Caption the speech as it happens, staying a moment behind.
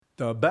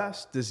The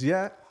best is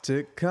yet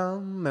to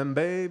come, and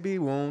baby,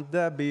 won't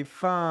that be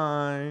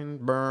fine?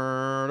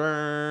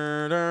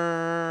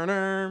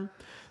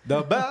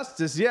 The best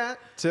is yet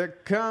to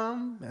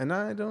come, and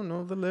I don't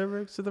know the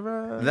lyrics to the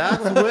rest.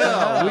 That's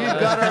Will. We've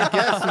got our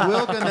guest,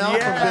 Will Gonell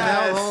from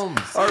Gonell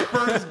Homes. Our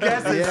first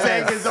guest that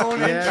sang his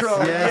own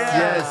intro.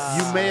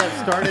 Yes. You may have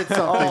started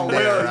something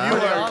there. Will, you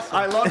are. Awesome.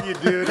 I love you,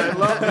 dude. I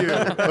love you.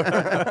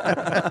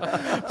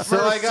 So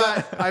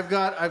I've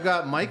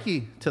got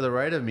Mikey to the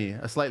right of me,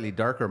 a slightly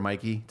darker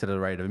Mikey to the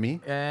right of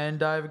me,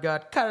 and I've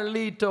got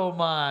Carlito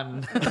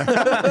Man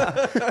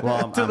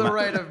well, to the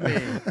right of me,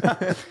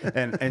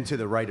 and to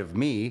the right of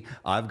me,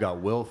 I've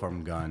got Will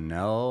from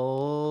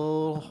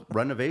Gonell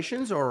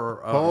Renovations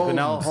or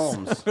Gonell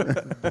Homes.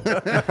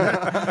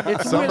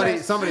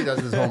 Somebody does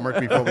his homework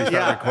before we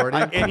start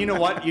recording. And you know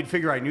what? You'd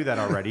figure I knew that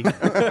already.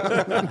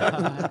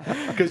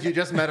 Because you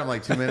just met him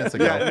like 2 minutes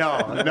ago.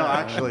 Yeah, no,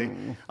 actually.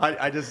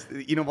 I just,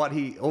 you know what?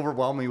 He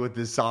overwhelmed me with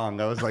this song.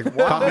 I was like,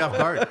 what? Caught me off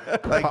guard.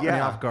 Caught me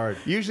off guard.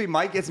 Usually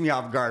Mike gets me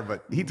off guard,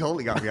 but he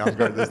totally got me off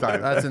guard this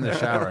time. That's in the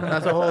shower.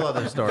 That's a whole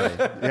other story.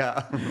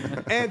 Yeah.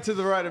 And to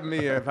the right of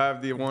me, I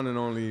have the one and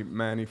only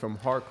Manny from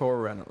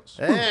Hardcore Renos.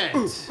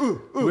 And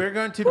we're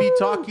going to be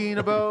talking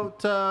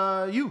about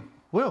you,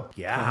 Will.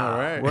 Yeah. All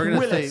right. We're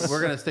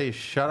gonna stay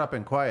shut up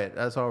and quiet.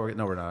 That's all we're.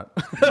 No, we're not.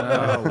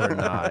 No, we're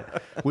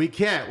not. We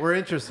can't. We're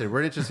interested.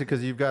 We're interested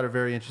because you've got a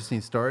very interesting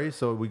story.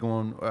 So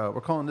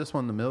we're calling this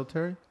one the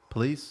military,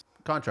 police,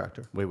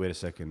 contractor. Wait a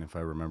second. If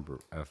I remember,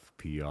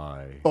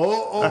 FPI.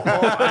 Oh,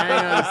 hang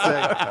on a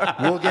sec.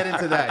 We'll get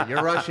into that.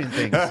 You're rushing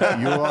things.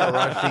 You are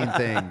rushing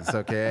things.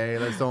 Okay,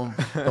 let's don't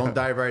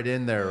dive right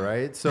in there,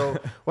 right? So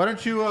why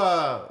don't you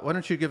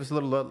give us a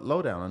little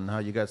lowdown on how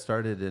you got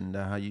started and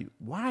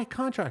why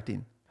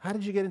contracting? How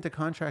did you get into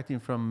contracting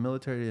from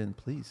military and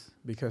police?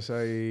 Because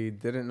I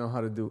didn't know how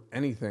to do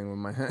anything with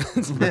my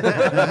hands.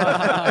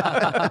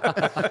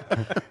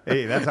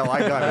 Hey, that's how I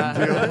got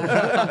into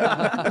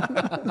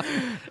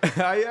it.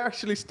 I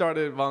actually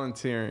started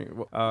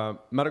volunteering.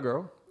 Met a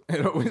girl.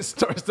 It always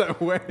starts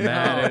that way.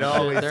 Man, it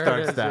always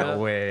starts that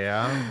way.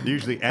 Huh?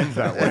 Usually ends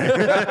that way.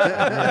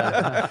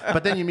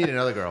 But then you meet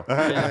another girl.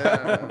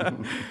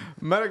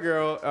 Met a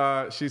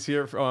girl. She's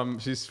here.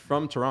 She's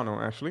from Toronto,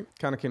 actually.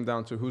 Kind of came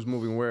down to who's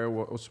moving where,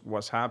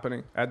 what's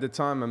happening. At the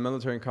time, my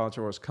military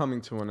culture was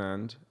coming to an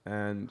end,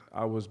 and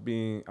I was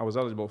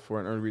eligible for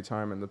an early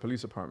retirement in the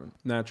police department.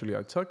 Naturally,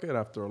 I took it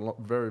after a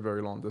very,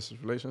 very long distance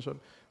relationship.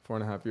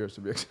 4.5 years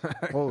to be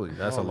exact. Holy,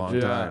 that's a long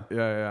time.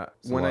 Yeah.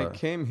 When I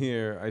came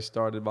here, I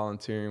started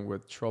volunteering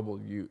with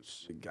troubled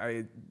youths.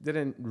 I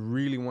didn't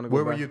really want to go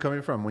Where back. were you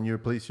coming from when you were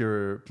police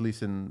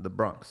in the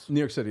Bronx? New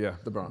York City, yeah,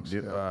 the Bronx.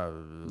 A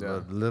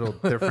little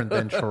different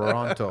than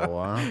Toronto,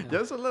 huh?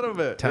 Just a little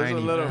bit.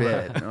 Tiny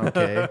bit.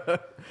 Okay.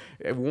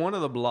 One of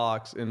the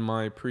blocks in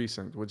my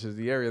precinct, which is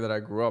the area that I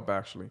grew up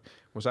actually,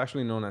 was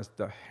actually known as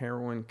the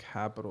heroin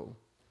capital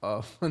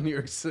of New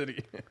York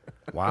City.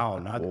 Wow.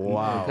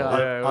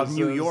 Yeah, of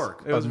New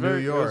York. It was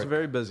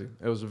very busy.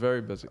 It was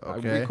very busy.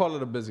 Okay. We call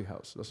it a busy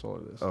house. That's all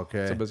it is. Okay.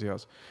 It's a busy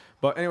house.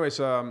 But anyways,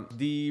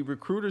 the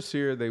recruiters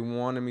here, they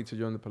wanted me to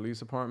join the police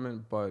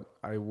department, but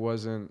I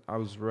was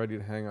ready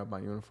to hang up my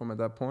uniform at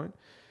that point.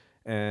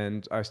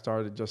 And I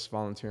started just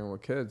volunteering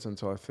with kids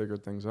until I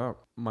figured things out.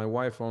 My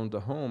wife owned a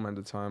home at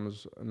the time. It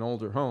was an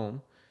older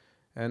home.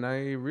 And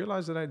I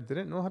realized that I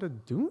didn't know how to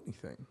do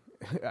anything.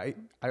 I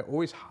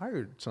always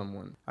hired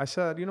someone. I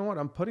said, you know what?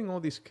 I'm putting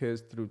all these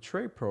kids through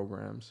trade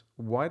programs.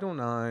 Why don't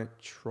I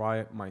try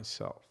it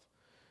myself?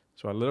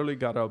 So I literally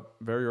got up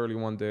very early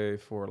one day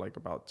for like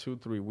about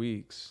 2-3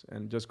 weeks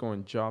and just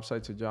going job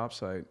site to job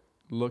site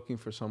looking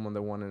for someone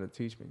that wanted to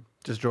teach me.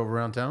 Just drove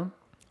around town?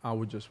 I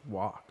would just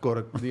walk. Go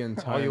to the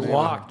entire you day.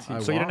 walked.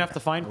 So you didn't have to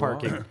find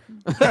parking.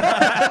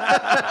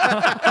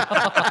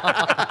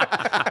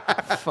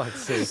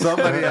 Fuck's sake.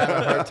 Somebody had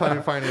a hard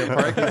time finding a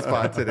parking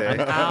spot today.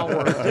 An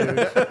hour, dude.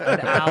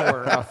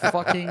 A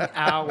fucking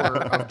hour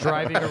of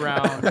driving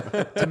around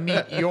to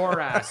meet your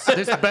ass.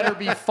 This better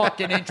be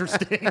fucking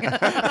interesting.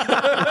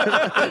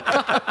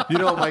 You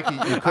know, Mikey,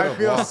 you could have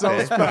feel walked, so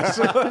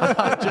special.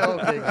 I'm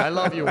joking. I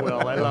love you,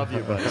 Will. I love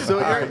you, buddy. So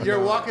you're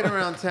walking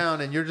around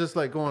town and you're just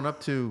like going up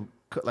to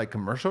like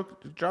commercial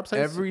job sites?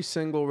 Every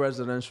single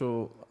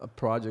residential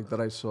project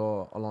that I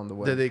saw along the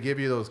way. Did they give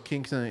you those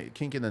kink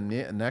in the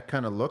neck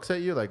kind of looks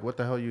at you? Like, what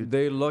the hell you...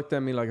 They looked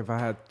at me like if I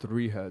had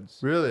 3 heads.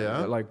 Really,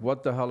 huh? Like,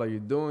 what the hell are you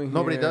doing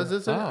Nobody here? does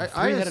this? Oh,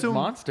 three-headed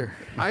monster.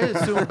 I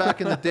assume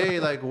back in the day,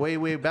 like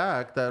way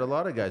back, that a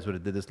lot of guys would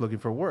have did this looking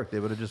for work. They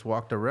would have just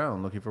walked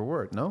around looking for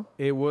work, no?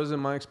 It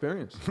wasn't my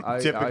experience.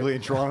 Typically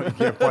in Toronto, you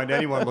can't find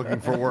anyone looking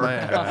for work.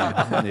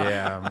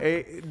 Yeah.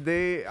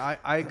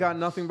 I got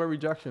nothing but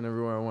rejection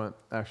everywhere I went,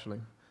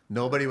 actually.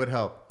 Nobody would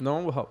help. No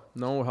one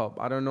will help.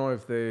 I don't know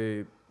if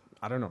they...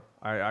 I don't know.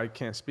 I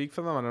can't speak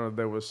for them. I don't know if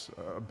there was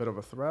a bit of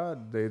a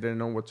threat. They didn't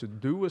know what to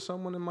do with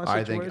someone in my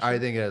situation. I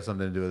think it has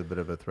something to do with a bit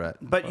of a threat.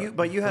 But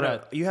you had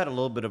a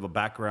little bit of a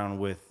background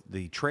with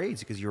the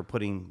trades because you were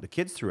putting the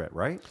kids through it,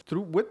 right?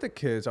 With the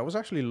kids, I was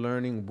actually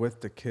learning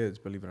with the kids,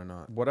 believe it or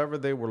not. Whatever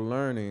they were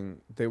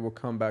learning, they would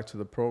come back to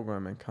the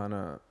program and kind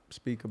of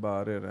speak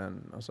about it.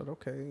 And I said,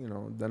 okay,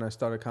 then I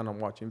started kind of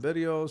watching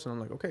videos and I'm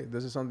like, okay,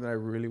 this is something I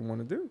really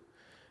want to do.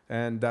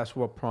 And that's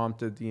what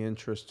prompted the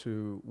interest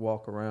to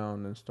walk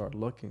around and start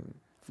looking.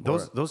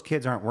 Those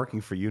kids aren't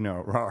working for you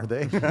now, are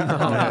they?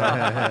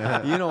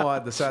 You know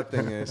what? The sad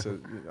thing is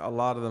a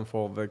lot of them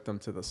fall victim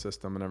to the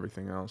system and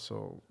everything else.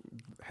 So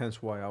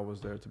hence why I was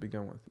there to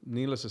begin with.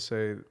 Needless to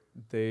say,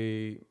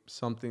 they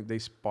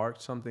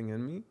sparked something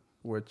in me,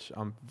 which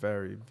I'm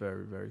very,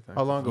 very, very thankful.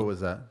 How long ago was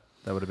that?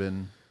 That would have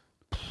been...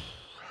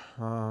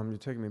 You're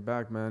taking me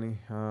back, Manny.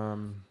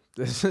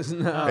 This is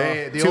now.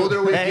 Hey, the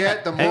older we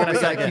get, the more we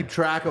gotta keep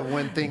track of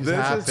when things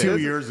happen. 2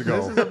 years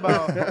ago. This is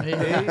about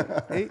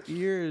 8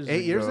 years.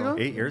 8 years ago?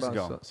 8 years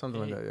ago.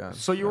 Something like that. Yeah.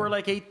 So you were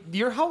like 8.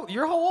 You're how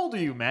old are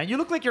you, man? You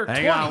look like you're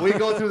 20. Hang on, we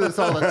go through this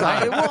all the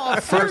time. Well,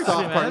 First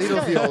off, man, this Carlito's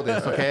guy- the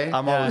oldest, okay?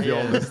 I'm always the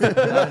oldest.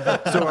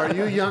 So are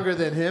you younger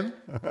than him?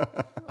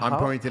 I'm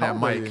pointing at old are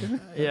Mike. you?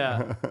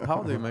 Yeah. How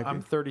old are you, Mikey?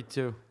 I'm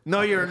 32.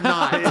 No, you're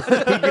not. He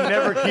can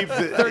never keep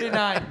the...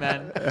 39,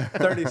 man.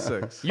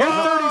 36. You're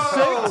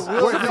 36?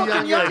 We're What's the the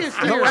fucking youngest.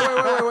 youngest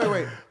No, here?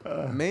 wait.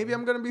 Maybe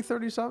I'm going to be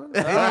 37?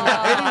 81.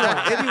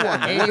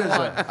 81. What is it?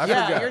 I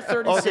Yeah, forgot. you're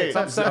 36. Okay.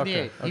 I'm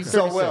 78. He's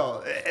So, 36.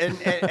 Will,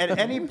 and at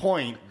any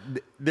point,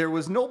 there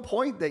was no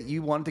point that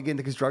you wanted to get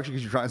into construction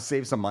because you're trying to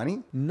save some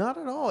money? Not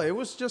at all. It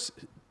was just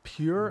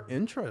pure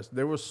interest.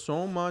 There was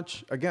so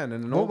much, again,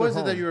 in an What older was it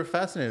home. that you were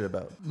fascinated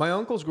about? My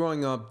uncles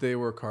growing up, they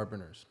were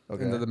carpenters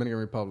Okay. in the Dominican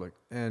Republic.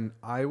 And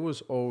I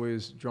was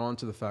always drawn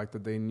to the fact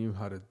that they knew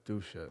how to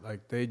do shit.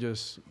 Like, they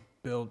just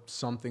built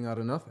something out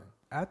of nothing.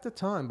 At the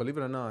time, believe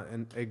it or not,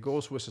 and it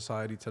goes with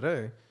society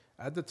today,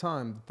 at the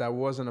time, that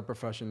wasn't a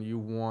profession you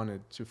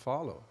wanted to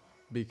follow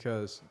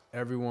because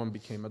everyone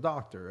became a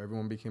doctor,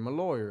 everyone became a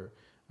lawyer,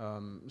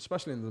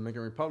 especially in the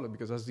Dominican Republic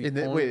because that's the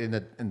only... In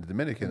the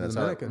Dominican, that's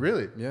Dominican. how...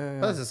 Really? Yeah.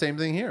 That's the same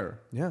thing here.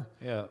 Yeah.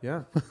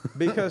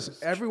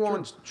 Because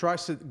everyone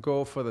tries to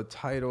go for the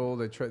title.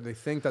 They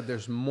think that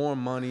there's more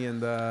money in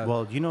that.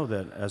 Well, you know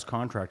that as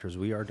contractors,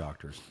 we are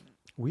doctors.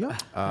 We are.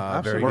 Very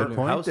Absolutely. good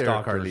point House there,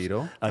 doctors.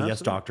 Carlito.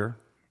 Yes, doctor.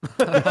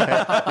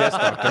 Yes,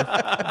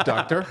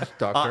 doctor.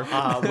 Doctor.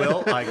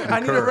 Will, I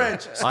need a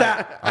wrench.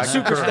 Stat. I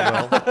Super concur,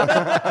 Will.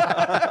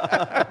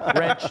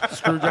 Wrench,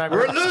 screwdriver.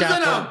 We're losing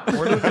scaffold.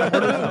 We're losing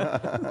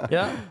them.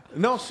 Yeah.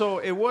 No, so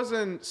it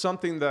wasn't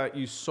something that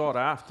you sought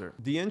after.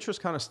 The interest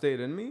kind of stayed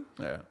in me.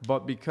 Yeah.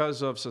 But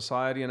because of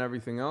society and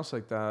everything else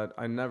like that,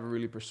 I never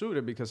really pursued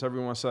it because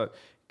everyone said,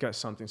 get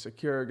something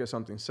secure, get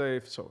something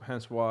safe. So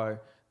hence why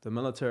the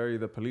military,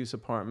 the police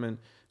department,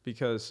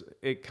 because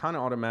it kind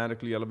of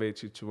automatically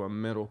elevates you to a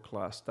middle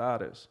class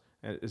status.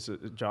 And it's a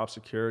job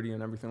security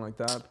and everything like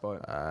that.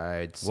 But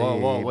I'd say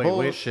Whoa, wait.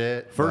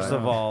 bullshit. First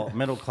of all,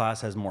 middle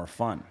class has more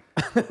fun.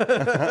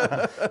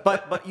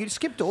 but you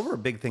skipped over a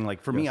big thing.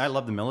 Like for me, I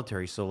love the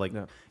military. So like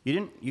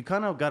you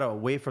kind of got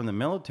away from the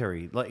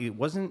military. Like it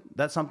wasn't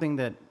that something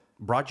that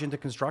brought you into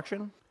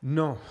construction?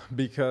 no,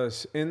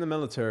 because in the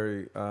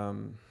military,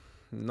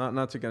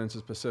 not to get into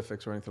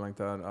specifics or anything like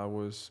that, I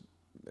was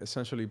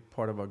essentially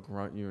part of a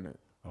grunt unit.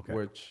 Okay.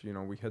 Which,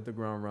 we hit the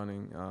ground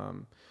running.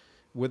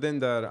 Within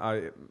that,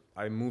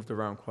 I moved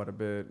around quite a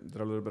bit, did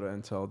a little bit of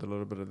intel, did a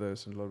little bit of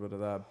this and a little bit of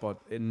that, but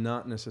it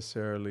not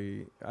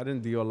necessarily, I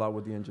didn't deal a lot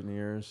with the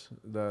engineers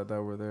that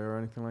were there or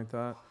anything like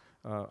that.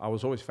 I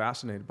was always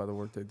fascinated by the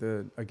work they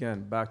did.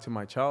 Again, back to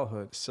my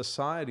childhood,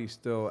 society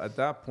still at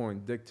that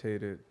point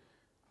dictated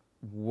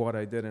what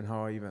I did and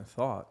how I even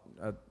thought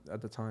at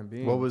the time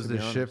being. What was to the be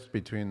honest. shift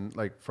between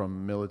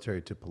from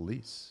military to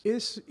police?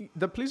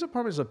 The police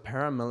department is a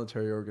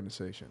paramilitary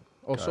organization.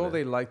 Also,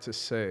 they like to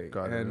say,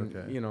 and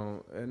okay.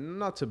 and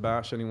not to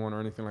bash anyone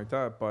or anything like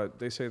that, but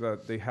they say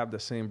that they have the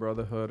same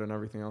brotherhood and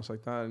everything else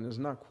like that, and it's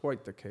not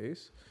quite the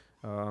case.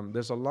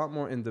 There's a lot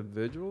more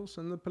individuals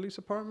in the police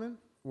department,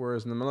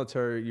 whereas in the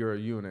military, you're a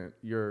unit.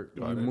 You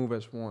move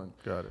as one.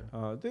 Got it.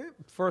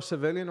 For a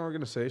civilian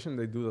organization,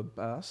 they do the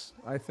best,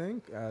 I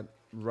think, at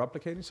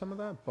replicating some of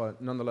that,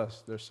 but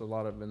nonetheless, there's a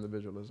lot of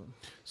individualism.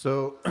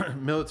 So,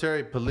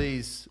 military,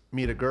 police,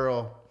 meet a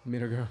girl,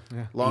 Meet a girl.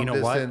 Yeah. long you know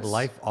distance. what?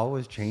 Life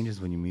always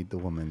changes when you meet the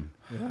woman,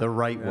 the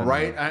right woman.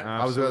 Right?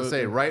 I was going to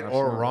say, right or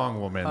Absolutely.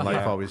 wrong woman.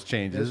 Life always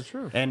changes. It's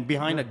true. And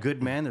behind a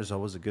good man, there's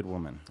always a good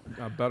woman.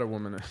 A better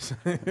woman is.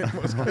 In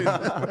most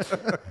cases.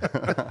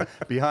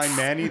 Behind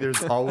Manny,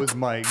 there's always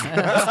Mike.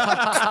 That's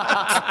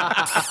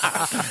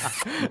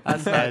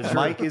not As true.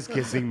 Mike is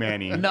kissing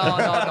Manny. No.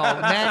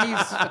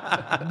 Manny's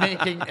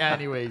making,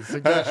 anyways,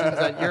 suggestions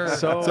that you're...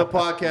 It's a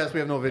podcast. We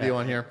have no video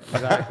on here.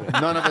 Exactly.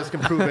 None of us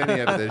can prove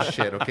any of this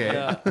shit,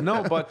 okay?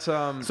 No, but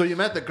So you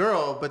met the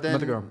girl, but then Met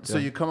the girl, so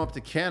yeah. you come up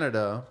to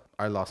Canada.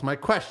 I lost my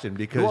question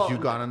because Well, you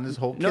got on this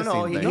whole kissing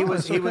No, thing. he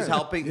was okay.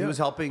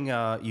 helping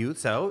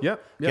youths out,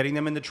 Yep. getting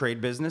them in the trade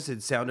business.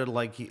 It sounded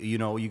like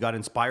you got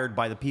inspired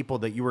by the people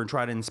that you were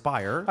trying to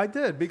inspire. I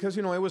did because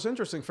it was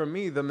interesting for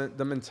me. The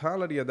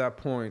mentality at that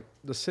point,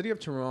 the city of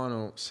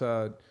Toronto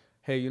said,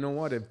 "Hey, you know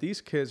what? If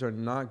these kids are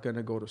not going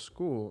to go to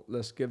school,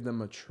 let's give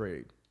them a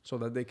trade so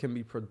that they can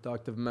be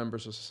productive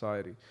members of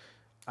society."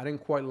 I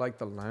didn't quite like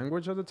the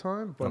language at the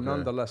time, but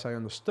nonetheless, I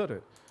understood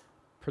it.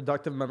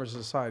 Productive members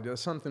of society.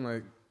 That's something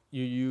like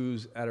you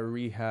use at a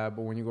rehab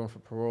or when you're going for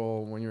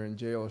parole, when you're in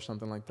jail or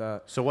something like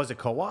that. So was it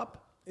co-op?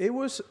 It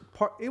was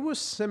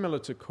similar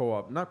to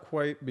co-op, not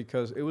quite,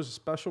 because it was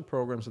special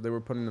programs that they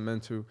were putting them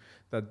into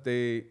that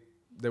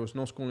there was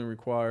no schooling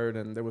required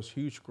and there was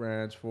huge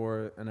grants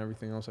for it and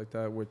everything else like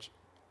that, which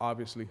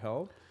obviously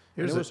helped.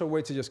 And it was a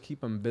way to just keep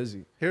them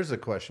busy. Here's a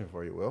question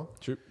for you, Will.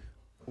 True.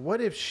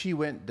 What if she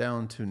went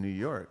down to New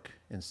York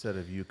instead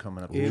of you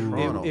coming up to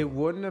Toronto? It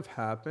wouldn't have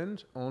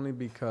happened only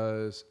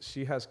because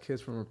she has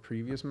kids from a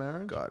previous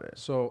marriage. Got it.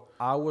 So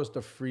I was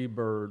the free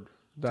bird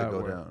that to go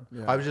way. down.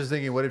 Yeah. I was just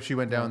thinking, what if she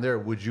went down there?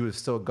 Would you have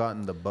still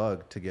gotten the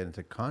bug to get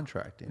into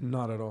contracting?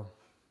 Not at all.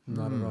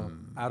 Not at all.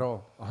 At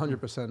all.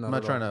 100% not. I'm not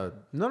at trying all. to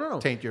No.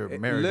 taint your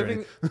marriage. or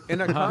Living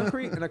in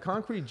a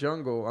concrete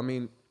jungle. I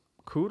mean,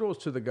 kudos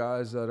to the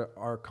guys that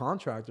are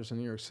contractors in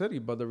New York City,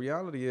 but the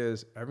reality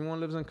is everyone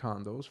lives in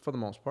condos for the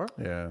most part.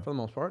 Yeah. For the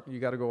most part, you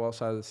got to go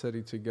outside of the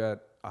city to get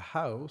a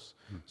house.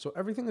 So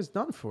everything is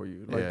done for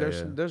you. Like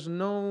there's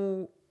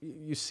no.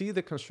 You see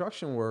the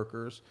construction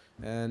workers,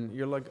 and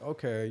you're like,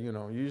 okay,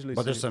 usually.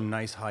 But there's some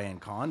nice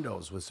high-end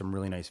condos with some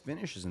really nice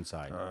finishes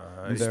inside.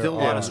 there Still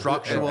a are. lot of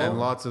structural. and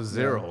lots of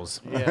zeros.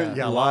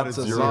 Yeah, Lots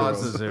of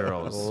Lots of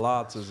zeros.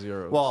 Lots of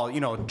zeros. Well,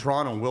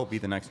 Toronto will be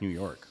the next New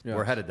York. Yeah.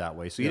 We're headed that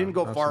way. So you Yeah, didn't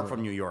go far absolutely.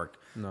 from New York.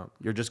 No.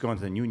 You're just going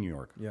to the new New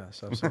York.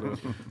 Yes,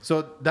 absolutely.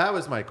 So that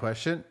was my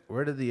question.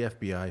 Where did the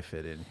FBI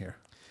fit in here?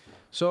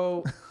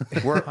 So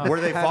Were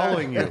they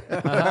following you?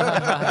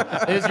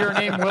 Is your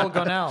name Will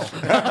Gonell?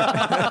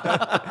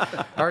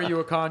 Are you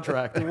a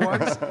contractor?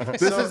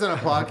 This isn't a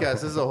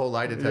podcast. This is a whole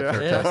lie detector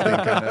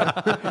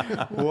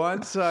testing.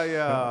 once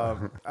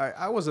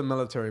I was a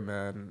military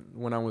man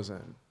when I was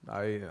in.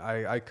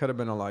 I could have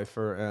been a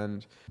lifer,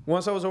 and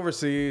once I was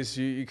overseas,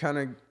 you kind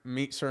of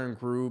meet certain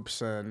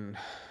groups, and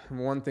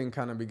one thing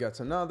kind of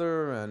begets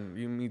another, and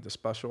you meet the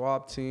special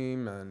op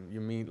team, and you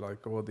meet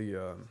like all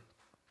the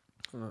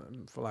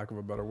for lack of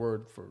a better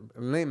word, for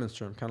a layman's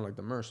term, kind of like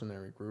the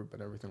mercenary group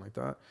and everything like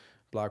that,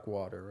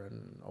 Blackwater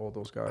and all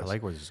those guys. I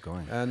like where this is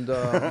going. And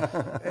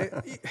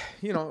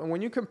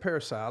when you compare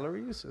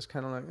salaries, it's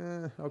kind of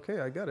like, okay,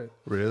 I get it.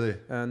 Really?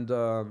 And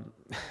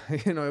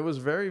it was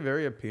very,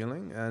 very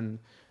appealing, and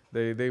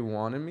they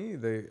wanted me.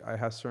 I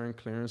had certain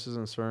clearances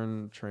and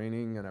certain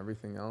training and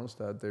everything else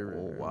that they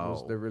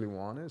really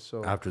wanted.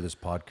 So After this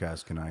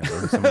podcast, can I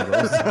learn some of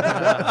those?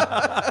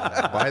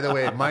 By the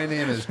way, my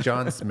name is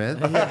John Smith.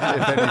 If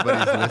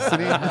anybody's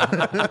listening,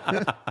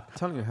 I'm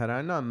telling you, had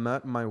I not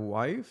met my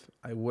wife,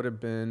 I would have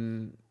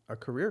been a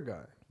career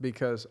guy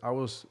because I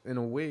was, in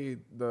a way,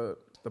 the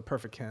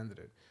perfect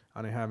candidate.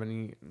 I didn't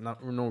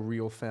have no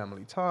real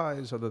family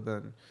ties other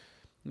than,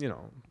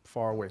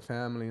 far away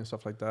family and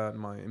stuff like that.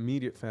 My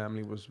immediate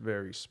family was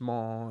very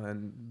small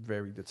and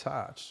very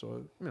detached.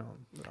 So,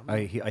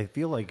 I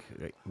feel like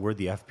we're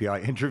the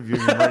FBI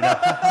interviewing him right now,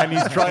 and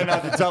he's trying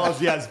not to tell us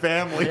he has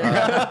family.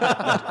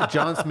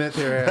 John Smith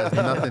here has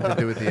nothing to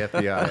do with the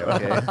FBI.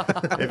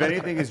 Okay. If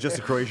anything, it's just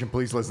the Croatian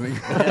police listening.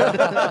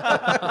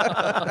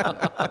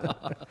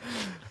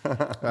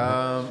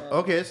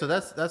 Okay, so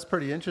that's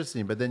pretty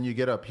interesting. But then you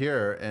get up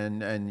here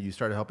and you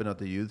started helping out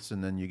the youths,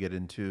 and then you get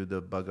into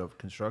the bug of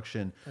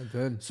construction. I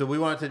did. So we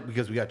wanted to,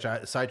 because we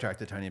got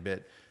sidetracked a tiny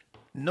bit.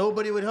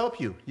 Nobody would help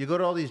you. You go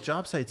to all these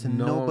job sites and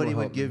No one nobody would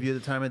would help give me. you the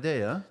time of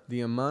day, huh?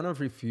 The amount of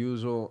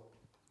refusal,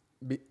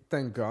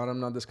 thank God I'm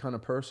not this kind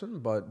of person,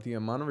 but the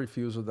amount of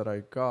refusal that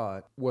I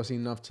got was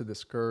enough to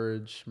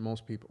discourage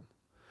most people,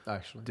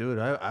 actually. Dude,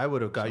 I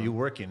would have got you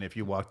working if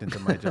you walked into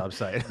my job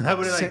site. I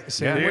would have like,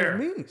 Same "Here."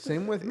 with me.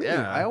 Same with me.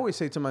 Yeah. I always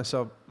say to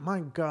myself, my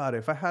God,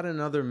 if I had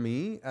another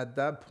me at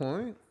that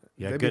point,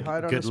 Yeah, they'd be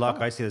hired on good the luck.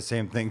 spot. I say the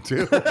same thing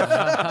too.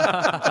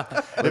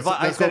 If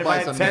I go buy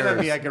had some 10 of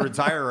me, mirrors. I could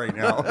retire right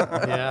now.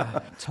 Yeah.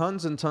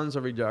 Tons and tons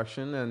of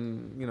rejection.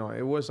 And,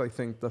 it was, I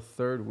think, the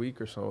third week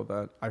or so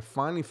that I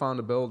finally found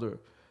a builder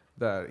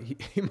that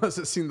he must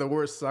have seen the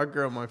worst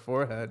sucker on my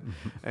forehead.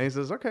 And he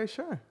says, okay,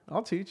 sure,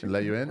 I'll teach you.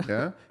 Let you in,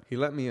 yeah? He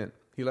let me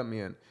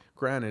in.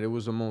 Granted, it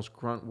was the most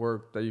grunt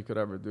work that you could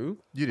ever do.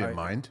 You didn't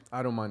mind.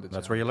 I don't mind it.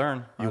 That's where you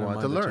learn. I don't want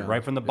mind to the learn. challenge.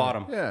 Right from the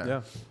bottom.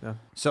 Yeah. Yeah.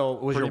 So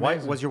was Pretty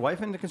amazing. was your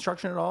wife into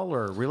construction at all,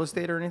 or real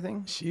estate or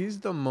anything? She's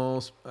the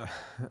most,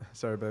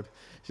 sorry, babe.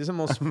 She's the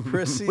most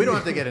prissy. We don't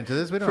have to get into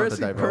this. We don't have to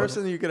prissy divulge.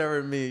 person you could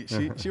ever meet.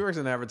 She works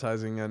in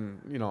advertising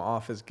and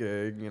office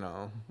gig.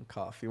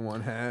 Coffee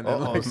one hand. and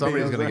Oh, like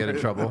somebody's things going to get in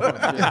like- trouble.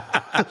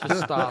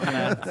 Just stop,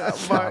 man.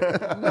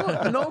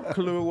 But no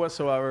clue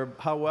whatsoever.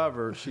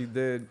 However, she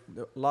did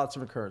lots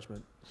of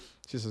encouragement.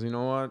 She says, you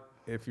know what?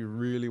 If you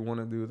really want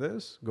to do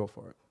this, go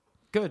for it.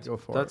 Good. Go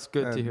for That's it.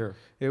 good to And hear.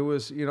 It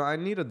was, I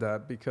needed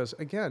that because,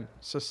 again,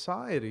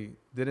 society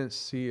didn't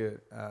see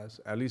it as,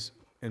 at least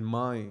in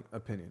my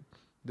opinion,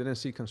 didn't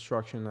see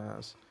construction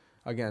as,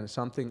 again,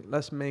 something,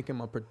 let's make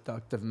him a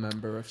productive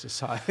member of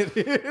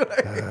society.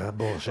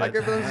 Bullshit. Like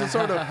if it was a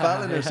sort of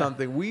felon or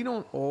something. We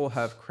don't all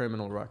have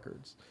criminal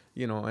records,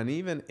 and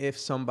even if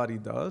somebody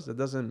does, that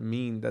doesn't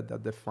mean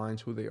that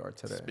defines who they are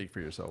today. Speak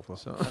for yourself.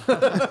 So,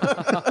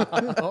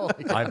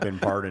 I've been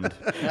pardoned.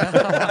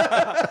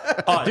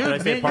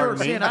 Dude, me and you are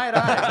seeing eye to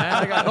eye, man.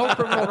 I got no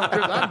criminal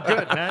records. I'm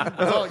good, man.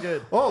 It's all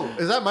good. Oh,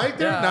 is that Mike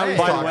there? Yeah, Now he's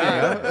hey. By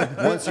the talking.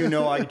 way, once you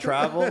know I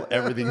travel,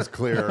 everything's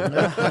clear.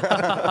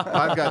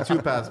 I've got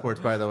 2 passports,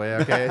 by the way.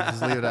 Okay,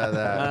 just leave it at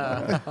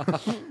that.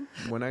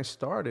 when I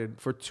started,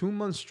 for 2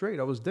 months straight,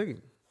 I was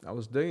digging. I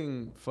was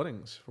digging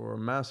footings for a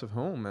massive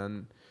home,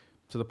 and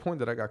to the point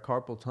that I got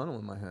carpal tunnel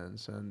in my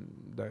hands, and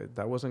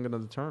that wasn't going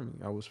to deter me.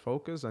 I was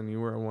focused. I knew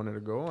where I wanted to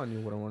go. I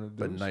knew what I wanted to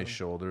do. But nice so.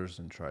 shoulders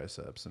and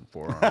triceps and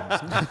forearms.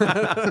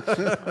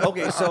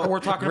 Okay, so We're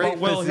talking about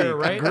Will here,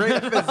 right?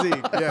 Great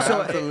physique. Yeah,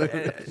 So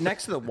absolutely.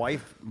 next to the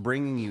wife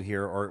bringing you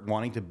here or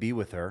wanting to be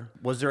with her,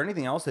 was there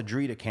anything else that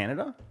drew you to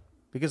Canada?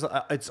 Because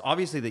it's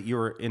obviously that you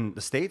were in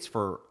the States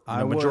for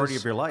the majority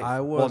of your life.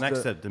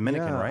 Next to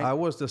Dominican, right? I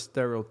was the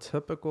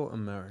stereotypical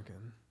American.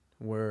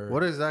 Where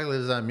What exactly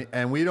does that mean?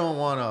 And we don't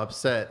want to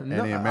upset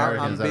any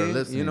Americans that are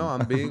listening.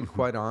 I'm being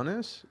quite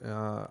honest.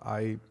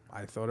 I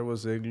thought it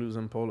was igloos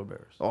and polar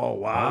bears. Oh,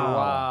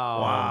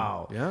 wow.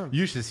 Wow. Yeah.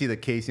 You should see the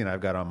casing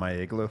I've got on my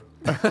igloo.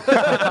 You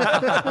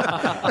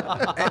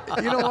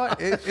know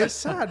what? It's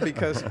sad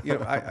because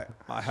I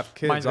have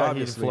kids, Mine's got heated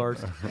obviously,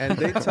 floors. and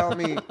they tell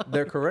me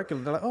their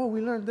curriculum. They're like, "Oh,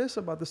 we learned this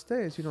about the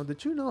States.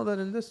 Did you know that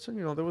in this,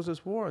 there was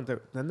this war, and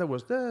then there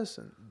was this,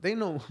 and they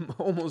know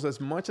almost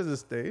as much as the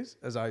States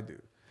as I do."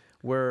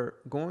 Where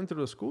going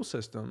through the school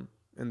system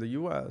in the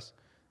U.S.,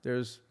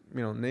 there's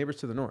neighbors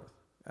to the north.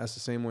 That's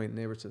the same way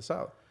neighbors to the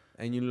south,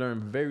 and you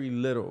learn very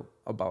little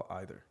about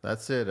either.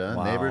 That's it, huh?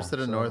 Wow. Neighbors to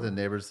the north and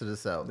neighbors to the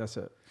south. That's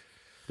it.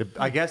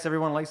 I guess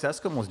everyone likes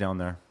Eskimos down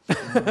there. Or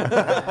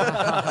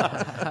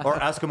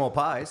Eskimo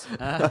pies.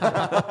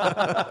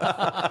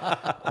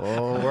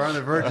 Oh, we're on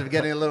the verge of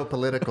getting a little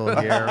political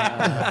here.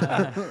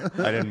 I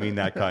didn't mean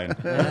that kind.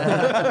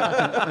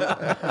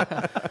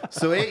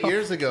 So 8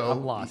 years ago,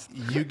 I'm lost.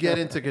 you get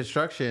into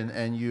construction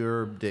and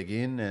you're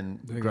digging and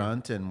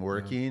grunt and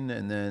working.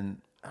 And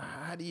then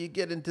how do you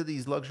get into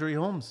these luxury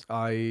homes?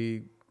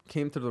 I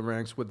came through the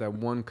ranks with that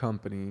one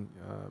company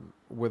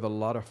with a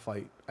lot of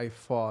fight. I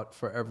fought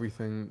for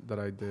everything that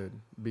I did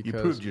because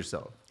You proved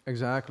yourself.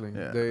 exactly.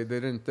 Yeah. They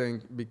didn't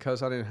think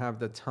because I didn't have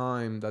the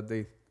time that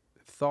they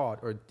thought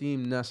or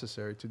deemed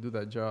necessary to do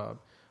that job.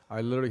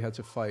 I literally had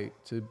to fight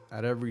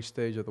at every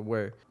stage of the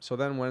way. So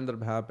then what ended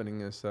up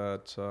happening is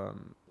that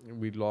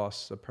we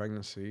lost a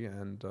pregnancy,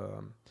 and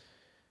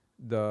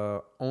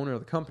the owner of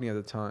the company at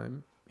the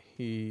time,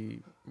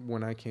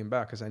 when I came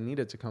back, because I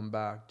needed to come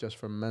back just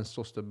for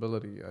mental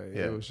stability,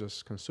 it was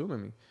just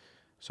consuming me.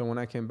 So when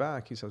I came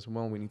back, he says,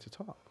 "Well, we need to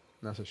talk."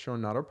 And I said, "Sure,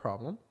 not a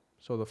problem."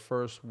 So the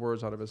first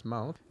words out of his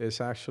mouth is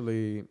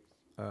actually,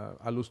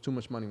 "I lose too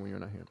much money when you're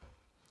not here."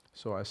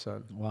 So I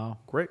said, Wow.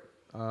 "Great.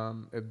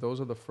 If those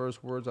are the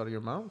first words out of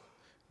your mouth,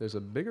 there's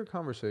a bigger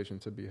conversation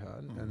to be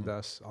had, and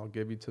that's I'll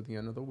give you to the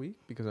end of the week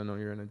because I know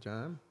you're in a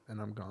jam,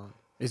 and I'm gone."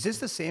 Is this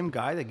the same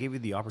guy that gave you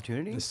the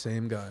opportunity? The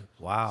same guy.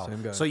 Wow.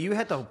 Same guy. So you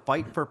had to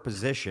fight for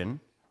position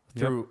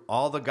through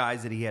all the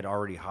guys that he had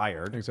already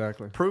hired.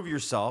 Exactly. Prove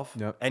yourself.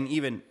 Yep. And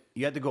even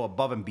you had to go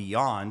above and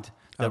beyond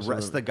the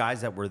rest of the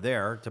guys that were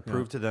there to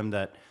prove to them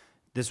that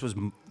this was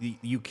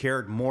you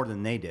cared more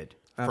than they did.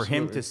 For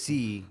him Absolutely. to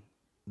see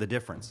the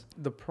difference.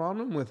 The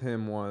problem with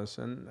him was,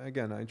 and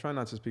again, I try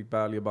not to speak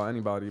badly about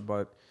anybody,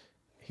 but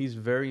he's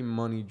very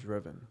money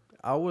driven.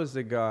 I was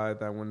the guy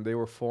that when they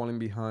were falling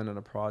behind on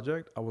a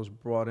project, I was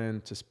brought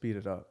in to speed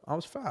it up. I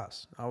was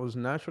fast. I was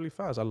naturally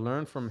fast. I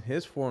learned from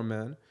his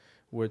foreman,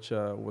 which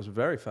was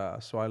very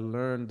fast. So I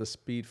learned the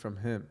speed from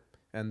him.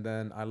 And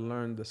then I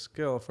learned the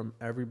skill from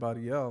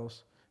everybody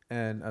else,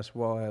 and as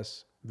well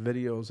as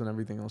videos and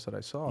everything else that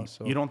I saw.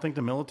 So You don't think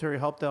the military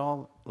helped at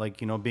all? Like,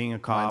 being a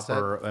cop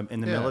Mindset? or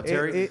in the Yeah.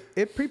 military?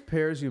 It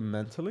prepares you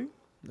mentally.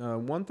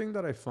 One thing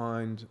that I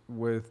find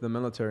with the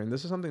military, and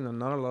this is something that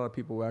not a lot of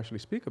people actually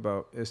speak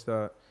about, is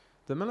that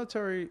the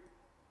military,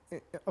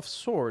 of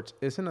sorts,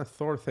 is an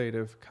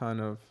authoritative kind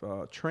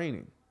of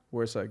training,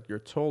 where it's like you're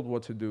told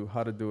what to do,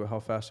 how to do it, how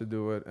fast to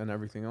do it, and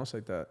everything else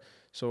like that.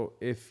 So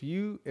if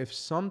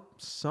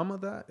some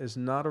of that is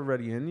not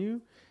already in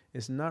you,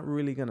 it's not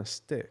really gonna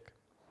stick.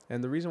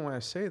 And the reason why I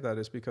say that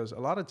is because a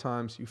lot of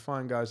times you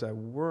find guys that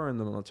were in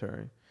the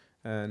military,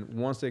 and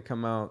once they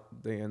come out,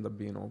 they end up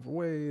being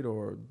overweight,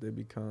 or they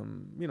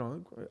become,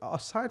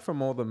 aside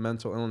from all the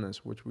mental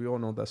illness, which we all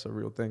know that's a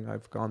real thing.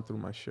 I've gone through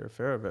my share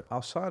of it.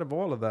 Outside of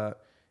all of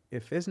that,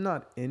 if it's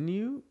not in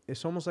you,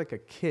 it's almost like a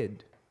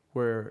kid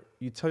where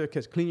you tell your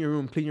kids, clean your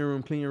room, clean your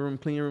room, clean your room,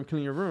 clean your room,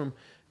 clean your room.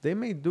 They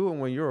may do it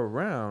when you're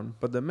around,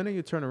 but the minute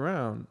you turn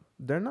around,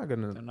 they're not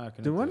gonna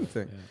do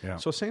anything. Yeah.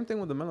 So same thing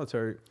with the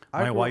military.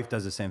 My wife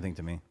does the same thing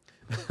to me.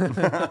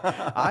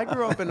 I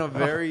grew up in a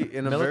very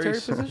Military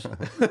position?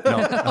 No.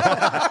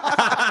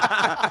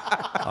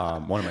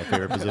 One of my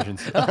favorite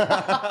positions.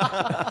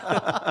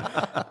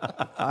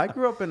 I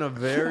grew up in a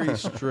very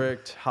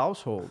strict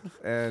household,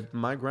 and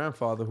my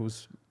grandfather,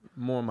 who's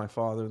more my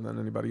father than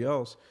anybody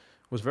else,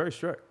 was very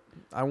strict.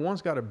 I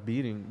once got a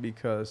beating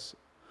because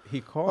he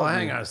called Oh, me.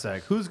 hang on a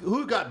sec.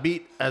 Who got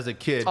beat as a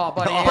kid? Oh,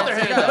 buddy. Other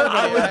hand up.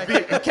 I was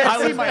beat. You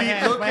can't see my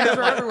hands. My hands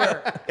are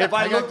everywhere. If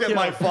I looked at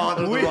my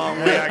father the wrong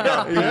way, I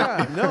got beat.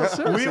 Yeah, no,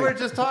 seriously. We were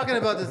just talking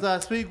about this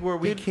last week where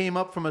we came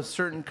up from a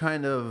certain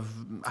kind of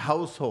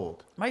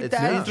household. My It's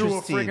dad threw a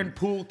interesting. friggin'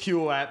 pool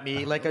cue at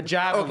me like a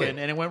javelin, Okay. and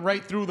it went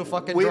right through the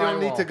fucking We drywall. don't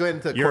need to go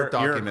into court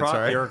documents, all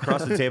right? You're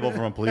across the table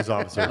from a police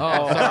officer.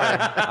 Oh, sorry.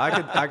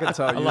 I could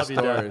tell you love you,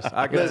 Dad. stories.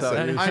 I could tell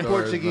Listen, you I'm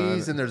stories,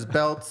 Portuguese, man. and there's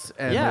belts,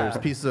 and Yeah, there's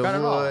pieces of got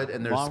it all. wood,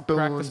 and there's Mom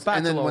cracked the spoons.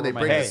 And then spatula when they over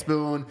my break head. the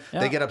spoon, Yeah.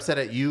 they get upset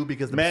at you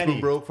because the Manny.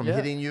 spoon broke from Yeah.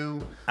 hitting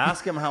you.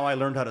 Ask him how I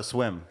learned how to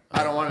swim.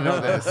 I don't want to know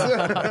this.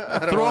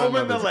 Throw him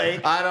in the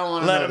lake. I don't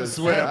want to Let know him this.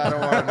 swim. I don't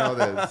want to know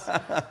this.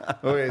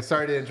 Okay,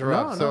 sorry to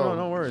interrupt.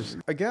 No worries.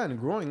 Again,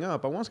 growing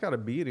up, I once got a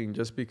beating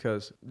just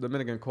because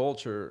Dominican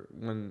culture,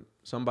 when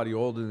somebody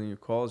older than you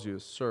calls you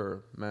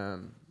sir,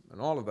 man,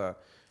 and all of that,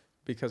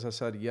 because I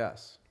said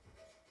yes.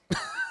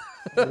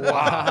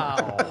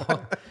 Wow.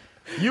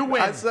 You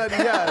win. I said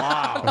yes.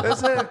 Wow. They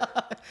said,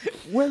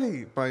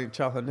 Willie, my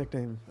childhood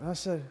nickname. I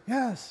said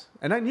yes.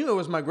 And I knew it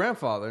was my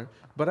grandfather,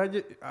 but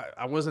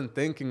I wasn't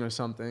thinking or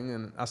something.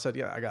 And I said,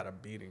 yeah, I got a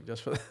beating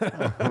just for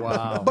that.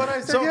 Wow. But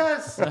I said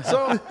yes.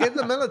 So in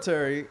the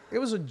military, it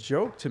was a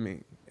joke to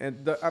me.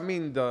 And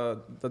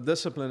the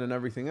discipline and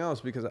everything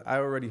else, because I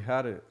already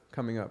had it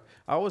coming up.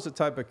 I was the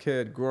type of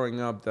kid growing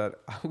up that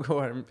I would go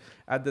ahead and,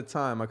 at the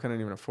time, I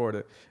couldn't even afford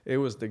it. It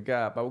was the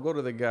Gap. I would go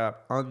to the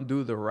Gap,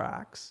 undo the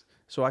racks,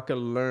 so I could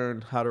learn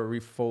how to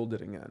refold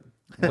it again.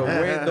 The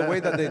way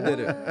that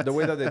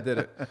they did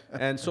it.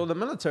 And so the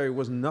military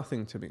was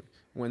nothing to me,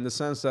 in the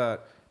sense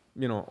that,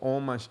 all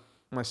my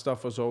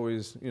stuff was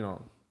always,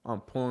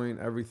 on point.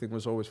 Everything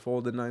was always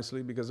folded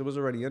nicely because it was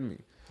already in me.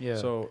 Yeah.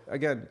 So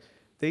again,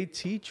 they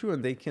teach you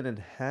and they can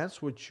enhance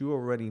what you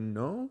already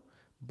know,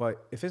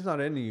 but if it's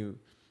not in you,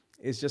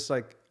 it's just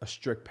like a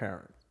strict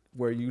parent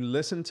where you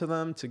listen to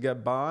them to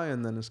get by,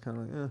 and then it's kind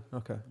of like,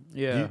 okay.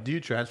 Yeah. Do you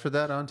transfer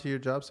that onto your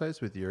job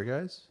sites with your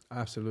guys?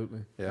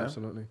 Absolutely. Yeah?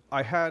 Absolutely.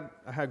 I had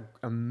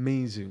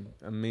amazing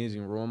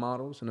role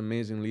models and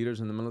amazing leaders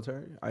in the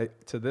military.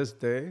 To this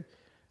day,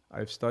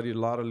 I've studied a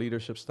lot of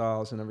leadership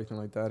styles and everything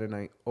like that, and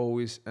I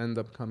always end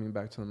up coming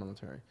back to the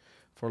military.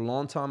 For a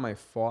long time, I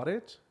fought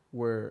it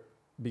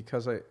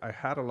because I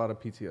had a lot of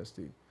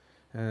PTSD.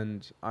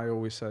 And I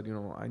always said,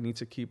 I need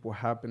to keep what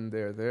happened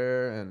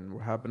there, and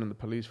what happened in the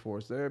police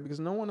force there, because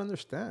no one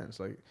understands.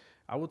 Like,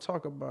 I would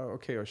talk about,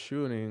 a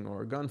shooting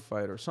or a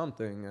gunfight or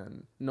something,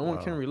 and no one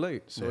can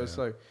relate. So it's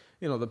like,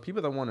 the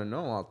people that want to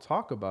know, I'll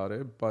talk about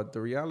it, but the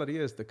reality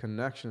is the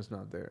connection's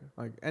not there.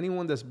 Like,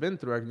 anyone that's been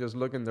through, I can just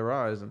look in their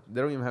eyes, and they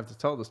don't even have to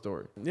tell the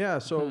story. Yeah,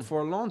 so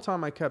for a long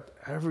time, I kept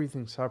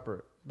everything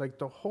separate. Like,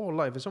 the whole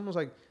life. It's almost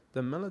like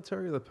the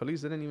military or the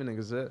police didn't even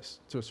exist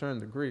to a certain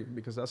degree,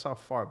 because that's how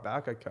far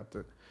back I kept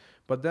it.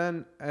 But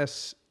then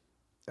as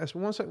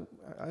once I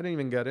didn't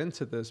even get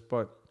into this,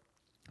 but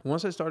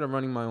once I started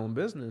running my own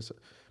business,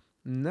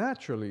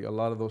 naturally a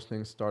lot of those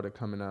things started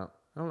coming out.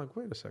 I'm like,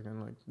 wait a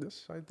second, like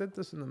I did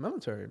this in the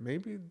military.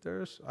 Maybe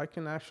I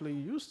can actually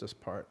use this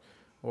part.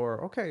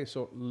 Or,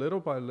 so little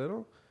by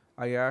little,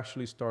 I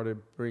actually started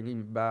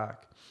bringing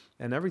back,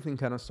 and everything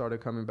kind of started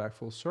coming back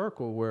full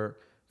circle, where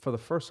for the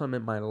first time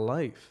in my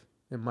life,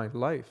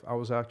 I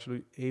was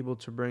actually able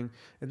to bring,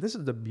 and this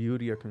is the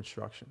beauty of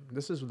construction.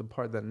 This is the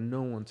part that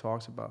no one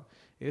talks about.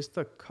 It's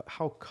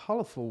how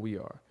colorful we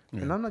are.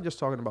 Yeah. And I'm not just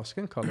talking about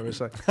skin color.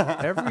 It's like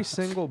every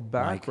single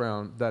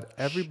background that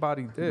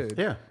everybody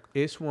did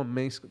is what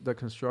makes the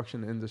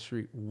construction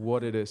industry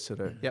what it is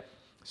today. Yep.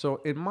 So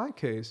in my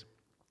case,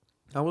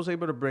 I was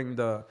able to bring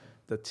the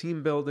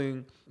team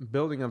building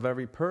of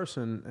every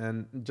person,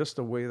 and just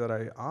the way that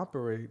I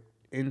operate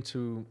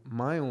into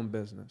my own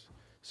business.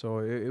 So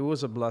it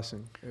was a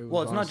blessing.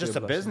 Well, it's not just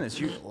a business.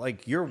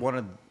 You're one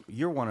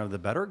of the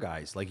better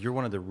guys. Like, you're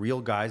one of the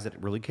real guys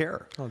that really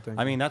care. Oh, thank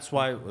I you. mean, that's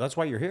why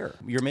you're here.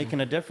 You're making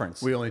a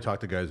difference. We only talk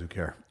to guys who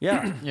care.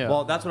 Yeah. Yeah.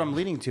 Well, that's what I'm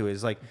leading to.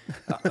 Is like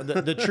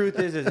the truth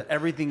is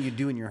everything you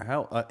do in your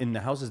house, in the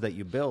houses that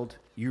you build,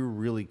 you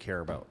really care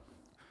about.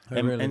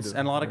 And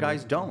a lot of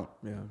guys don't.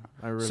 Yeah,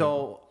 I really.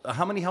 So,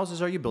 how many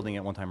houses are you building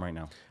at one time right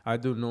now? I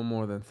do no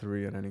more than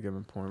 3 at any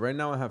given point. Right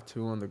now, I have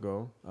 2 on the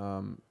go,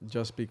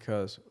 just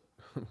because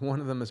one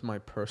of them is my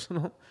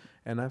personal.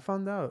 And I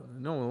found out,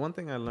 one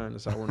thing I learned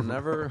is I will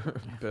never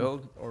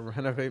build or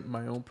renovate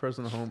my own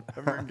personal home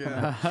ever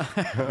again.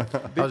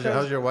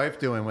 How's your wife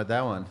doing with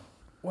that one?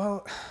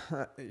 Well,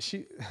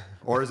 she.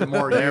 Or is it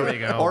more there we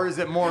go. Or is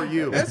it more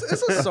you? It's a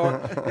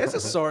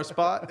sore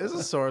spot. It's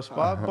a sore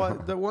spot.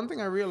 But the one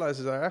thing I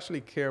realized is I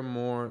actually care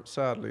more.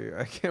 Sadly,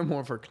 I care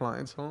more for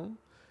clients' home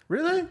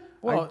Really?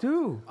 I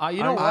do.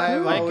 You know what?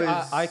 I've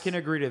always- I can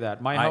agree to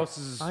that. My house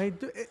is. I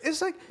do.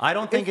 It's like I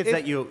don't think if- it's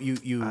if- that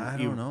you I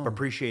don't know.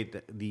 appreciate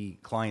the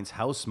client's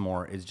house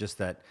more. It's just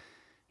that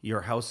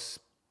your house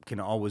can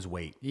always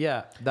wait.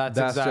 Yeah, that's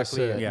That's exactly just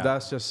it. it. Yeah.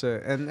 That's just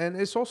it. And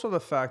it's also the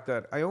fact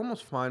that I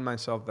almost find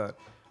myself that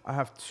I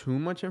have too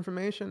much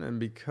information, and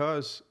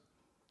because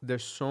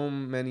there's so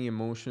many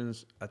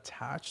emotions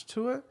attached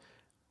to it,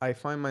 I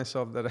find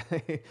myself that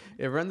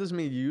it renders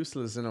me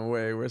useless in a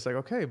way where it's like,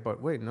 okay, but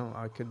wait, no,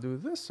 I could do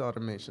this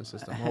automation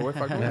system. Or if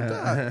I go with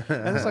that.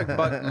 And it's like,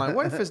 but my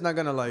wife is not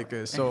going to like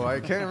it, so I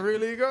can't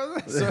really go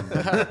this.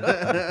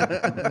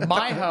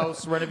 My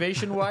house,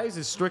 renovation-wise,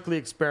 is strictly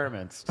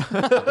experiments.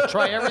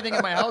 Try everything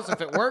in my house. If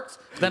it works,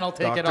 then I'll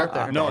take it out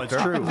there. No, it's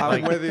true.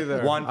 I'm with you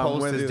there. One I'm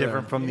post with is you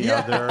different there. from the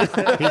other.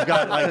 He's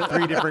got like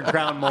 3 different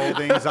crown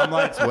moldings. I'm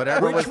like,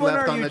 Whatever which was one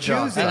left are on you the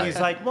job choosing? site. He's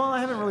like, well, I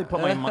haven't really put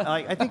my money.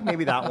 I think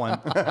maybe that one.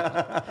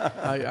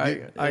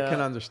 I can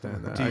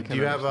understand that. Do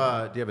you have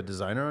a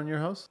designer on your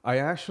house?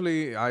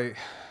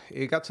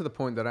 It got to the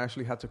point that I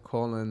actually had to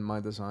call in my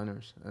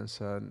designers and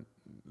said,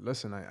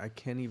 listen, I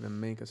can't even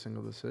make a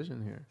single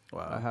decision here.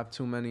 Wow. I have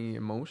too many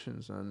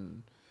emotions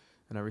and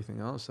everything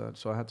else.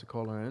 So I had to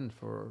call her in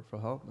for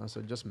help. And I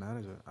said, just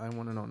manage it. I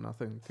want to know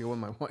nothing. Deal with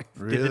my wife.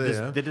 Really?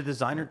 Did the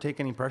designer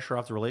take any pressure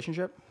off the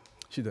relationship?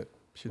 She did.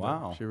 She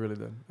Wow. did. She really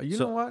did. You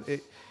So- know what?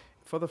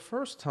 For the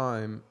first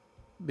time,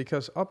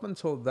 because up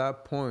until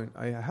that point,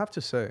 I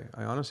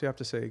honestly have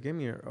to say, it gave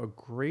me a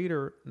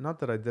greater, not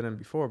that I didn't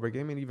before, but it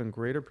gave me an even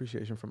greater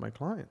appreciation for my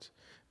clients.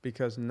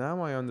 Because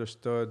now I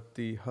understood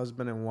the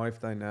husband and wife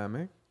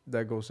dynamic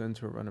that goes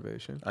into a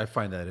renovation. I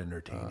find that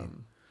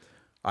entertaining.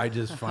 I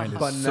just find it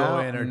But so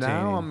entertaining.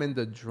 now I'm in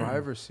the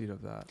driver's seat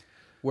of that.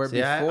 Where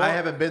See, I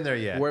haven't been there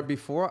yet. Where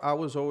before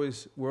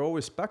we're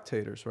always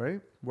spectators,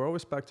 right? We're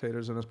always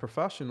spectators, and as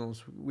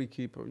professionals, we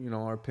keep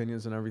our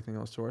opinions and everything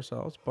else to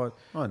ourselves. But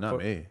Not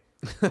me.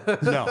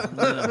 No,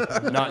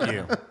 not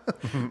you.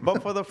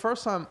 but for the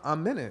first time,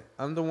 I'm in it.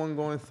 I'm the one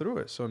going through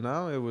it. So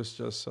now it was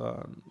just,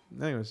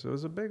 anyways, it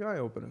was a big eye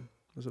opener.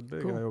 It was a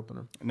big eye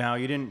opener. Now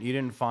you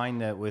didn't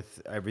find that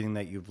with everything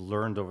that you've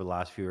learned over the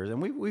last few years,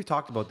 and we've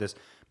talked about this.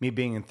 Me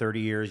being in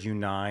 30 years, you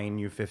 9,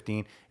 you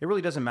 15. It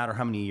really doesn't matter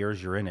how many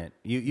years you're in it.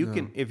 You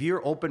can, if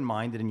you're open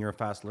minded and you're a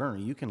fast learner,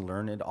 you can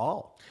learn it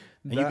all,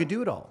 and you can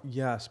do it all.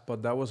 Yes,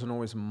 but that wasn't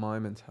always my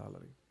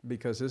mentality,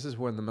 because this is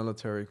when the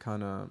military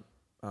kind of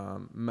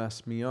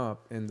messed me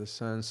up in the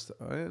sense.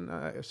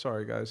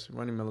 Sorry guys,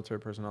 any military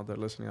person out there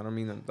listening, I don't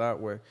mean it that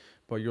way,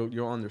 but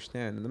you'll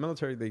understand. In the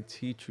military, they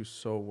teach you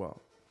so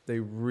well. They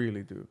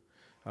really do.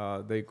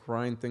 They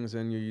grind things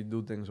in you. You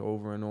do things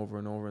over and over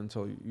and over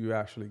until you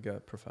actually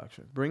get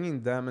perfection.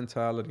 Bringing that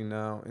mentality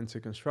now into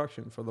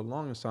construction, for the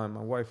longest time,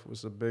 my wife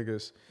was the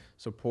biggest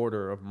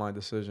supporter of my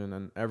decision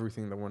and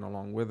everything that went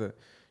along with it.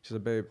 She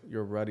said, babe,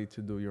 you're ready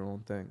to do your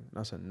own thing. And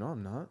I said, no,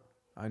 I'm not.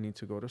 I need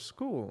to go to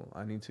school.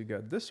 I need to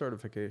get this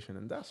certification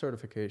and that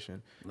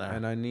certification.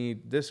 And I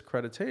need this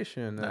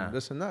accreditation and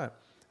this and that.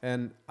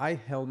 And I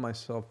held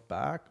myself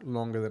back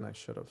longer than I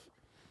should have,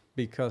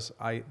 because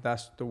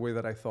that's the way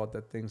that I thought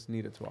that things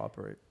needed to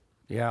operate.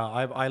 Yeah,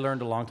 I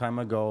learned a long time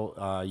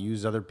ago,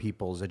 use other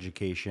people's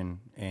education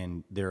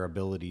and their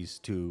abilities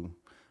to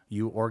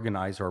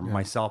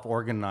myself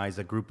organize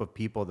a group of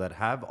people that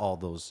have all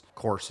those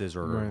courses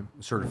or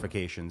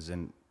certifications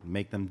and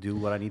make them do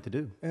what I need to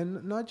do.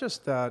 And not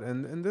just that,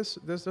 and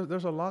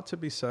there's a lot to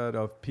be said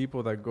of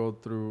people that go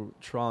through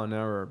trial and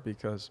error,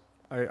 because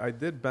I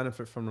did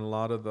benefit from a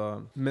lot of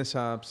the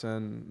mishaps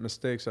and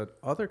mistakes that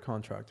other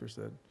contractors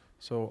did.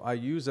 So I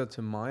use that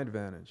to my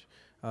advantage.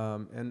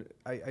 And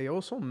I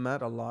also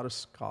met a lot of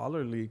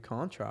scholarly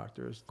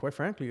contractors. Quite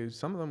frankly,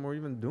 some of them were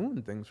even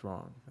doing things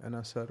wrong. And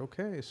I said,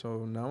 okay,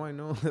 so now I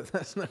know that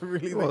that's not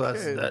really the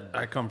case.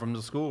 I come from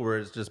the school where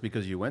it's just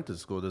because you went to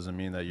school doesn't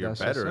mean that you're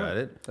That's better just at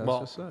it. That's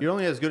just it. You're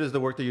only as good as the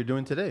work that you're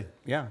doing today.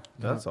 Yeah,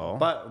 That's all.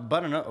 But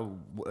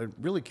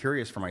really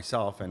curious for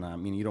myself, and I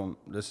mean,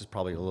 this is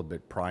probably a little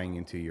bit prying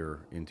into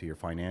your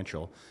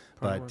financial,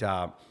 but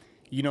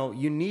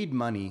you need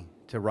money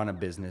to run a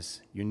business.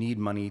 You need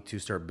money to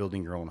start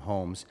building your own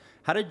homes.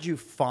 How did you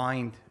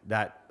find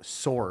that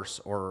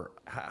source, or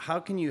how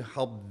can you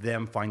help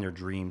them find their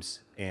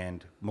dreams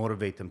and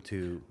motivate them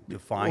to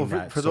find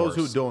that for source?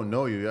 those who don't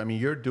know you, I mean,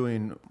 you're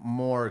doing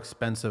more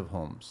expensive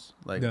homes,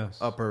 like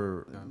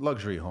upper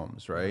luxury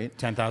homes, right?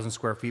 10,000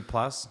 square feet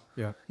plus?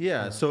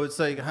 Yeah. So it's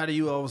like, how do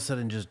you all of a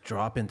sudden just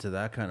drop into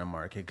that kind of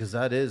market? Because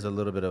that is a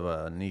little bit of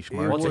a niche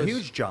market. Well, it's a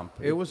huge jump.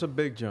 It was a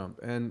big jump.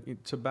 And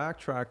to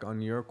backtrack on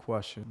your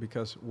question,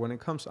 because when it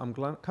comes, I'm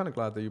kind of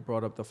glad that you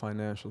brought up the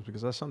financials,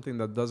 because that's something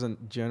that doesn't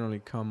generally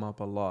come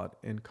up a lot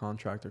in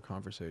contractor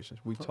conversations.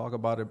 We talk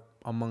about it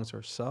amongst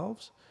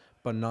ourselves,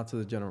 but not to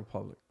the general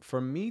public.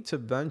 For me to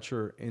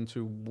venture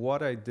into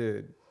what I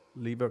did,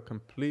 leave a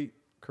complete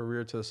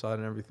career to the side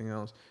and everything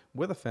else,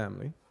 with a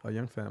family, a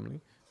young family,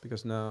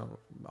 because now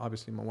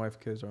obviously my wife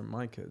kids are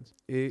my kids.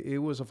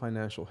 It was a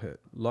financial hit.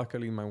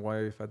 Luckily my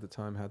wife at the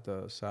time had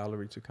the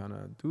salary to kind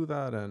of do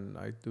that, and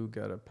I do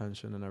get a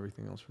pension and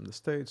everything else from the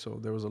state, so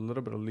there was a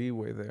little bit of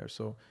leeway there.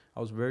 So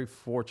I was very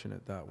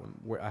fortunate that one,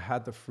 where I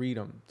had the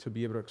freedom to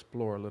be able to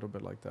explore a little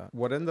bit like that.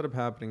 What ended up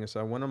happening is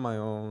I went on my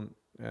own,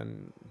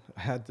 and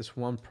I had this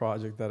one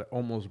project that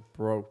almost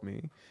broke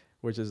me,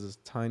 which is this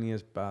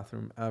tiniest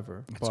bathroom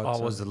ever. It's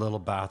always the little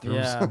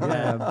bathrooms.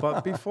 Yeah,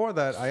 but before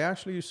that, I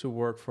actually used to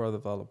work for a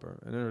developer,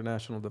 an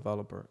international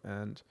developer,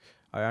 and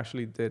I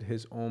actually did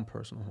his own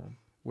personal home,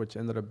 which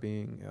ended up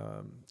being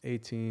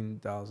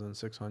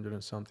 18,600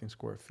 and something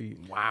square feet.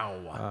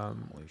 Wow.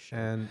 Holy shit.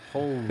 And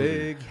Holy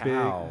big,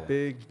 cow.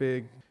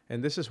 big.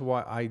 And this is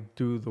why I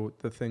do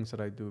the things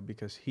that I do,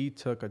 because he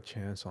took a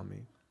chance on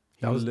me.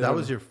 That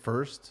was your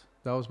first?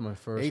 That was my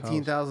first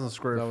 18,000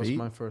 square That feet? was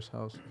my first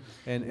house.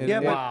 And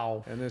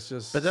Wow. And it's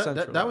just But that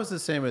central. was the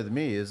same with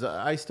me. Is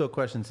I still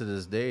question to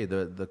this day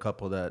the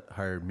couple that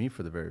hired me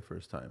for the very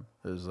first time.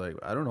 It was like,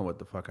 I don't know what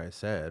the fuck I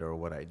said or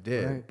what I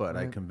did, but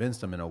I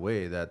convinced them in a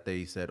way that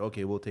they said,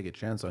 okay, we'll take a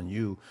chance on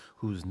you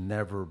who's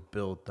never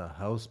built a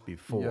house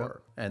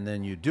before. And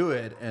then you do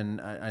it. And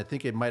I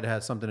think it might have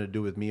had something to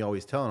do with me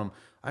always telling them,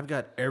 I've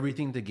got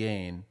everything to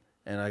gain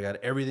and I got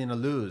everything to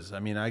lose.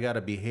 I mean, I got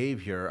to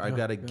behave here. I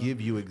got to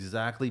give you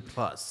exactly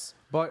plus.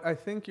 But I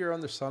think you're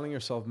underselling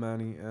yourself,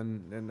 Manny,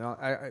 and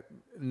I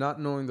not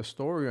knowing the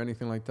story or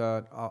anything like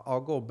that.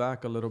 I'll go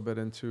back a little bit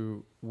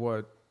into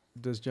what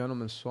this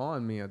gentleman saw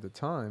in me at the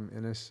time,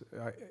 and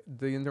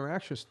the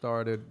interaction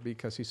started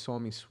because he saw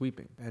me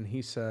sweeping, and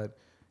he said,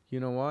 "You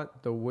know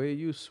what? The way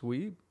you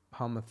sweep,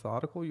 how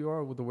methodical you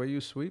are with the way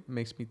you sweep,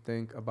 makes me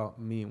think about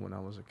me when I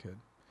was a kid."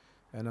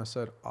 And I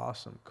said,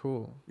 awesome,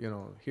 cool. You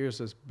know, here's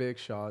this big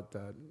shot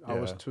that I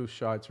was too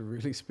shy to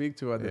really speak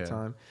to at the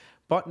time.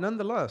 But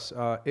nonetheless,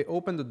 it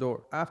opened the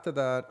door. After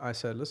that, I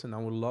said, listen, I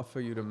would love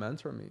for you to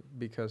mentor me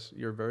because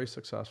you're very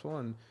successful.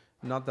 And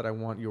not that I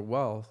want your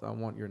wealth, I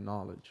want your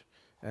knowledge.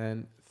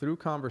 And through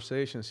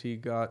conversations, he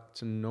got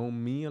to know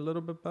me a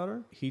little bit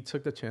better. He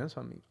took the chance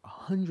on me,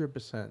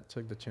 100%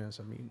 took the chance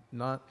on me,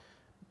 not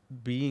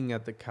being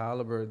at the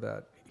caliber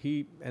that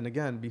he, and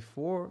again,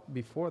 before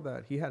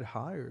that, he had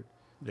hired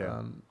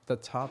the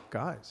top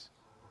guys,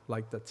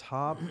 like the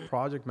top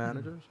project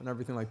managers and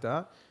everything like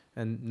that,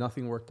 and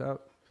nothing worked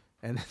out.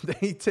 And then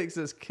he takes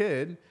this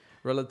kid,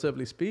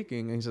 relatively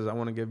speaking, and he says, I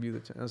want to give you the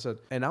chance. I said,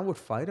 and I would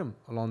fight him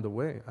along the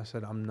way. I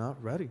said, I'm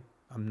not ready.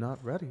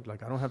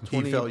 Like, I don't have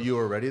 20. He felt you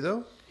were ready,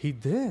 though? He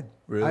did.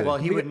 Really? Well,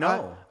 he would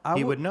know.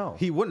 He would know.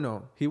 He would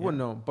know. He would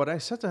know. But I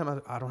said to him,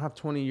 I don't have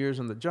 20 years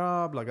on the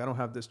job. Like, I don't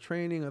have this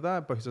training or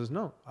that. But he says,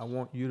 no, I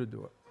want you to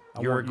do it.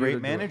 You're a great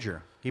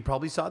manager. He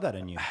probably saw that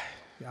in you.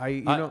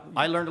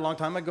 I learned a long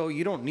time ago,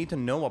 you don't need to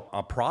know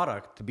a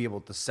product to be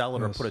able to sell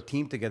it or put a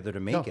team together to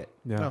make it.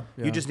 Yeah.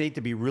 You just need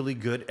to be really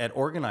good at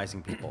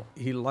organizing people.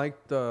 He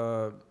liked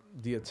the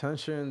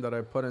attention that I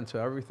put into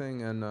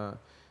everything. And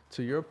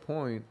to your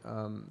point,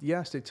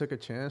 yes, they took a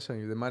chance on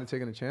you. They might have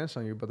taken a chance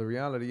on you. But the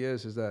reality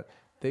is that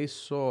they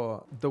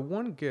saw the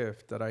one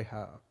gift that I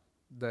have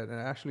that I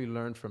actually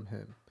learned from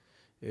him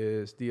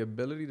is the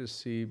ability to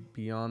see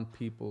beyond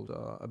people's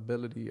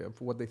ability of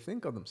what they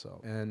think of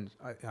themselves. And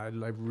I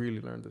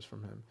really learned this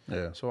from him.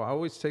 Yeah. So I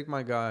always take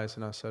my guys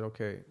and I said,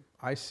 okay,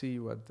 I see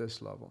you at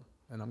this level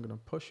and I'm going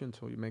to push you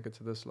until you make it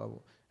to this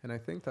level. And I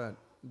think that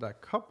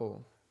that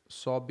couple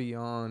saw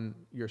beyond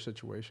your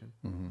situation.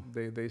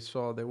 They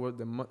saw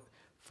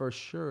for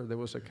sure there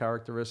was a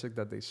characteristic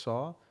that they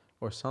saw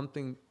or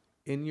something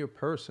in your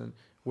person,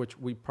 which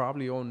we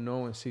probably all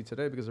know and see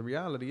today, because the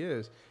reality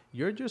is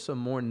you're just a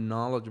more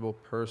knowledgeable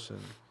person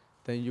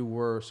than you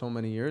were so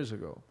many years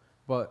ago.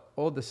 But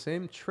all the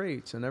same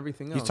traits and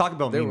everything else. He's talking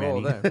about me, were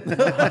all Manny. there.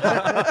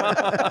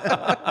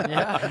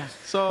 Yeah.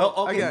 So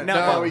okay, again,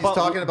 No, he's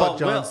talking about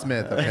John Will,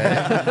 Smith,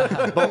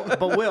 okay?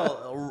 but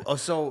Will,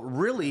 so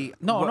really,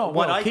 No.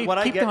 Keep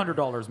I the get,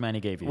 $100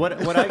 Manny gave you. what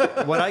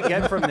I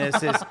get from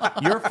this is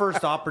your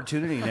first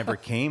opportunity never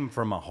came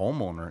from a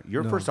homeowner.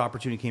 Your first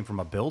opportunity came from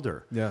a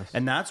builder. Yes.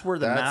 And that's where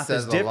the That math is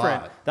says a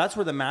different. lot. That's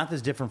where the math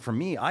is different for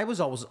me. I was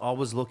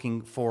always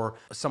looking for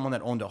someone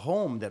that owned a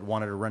home that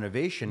wanted a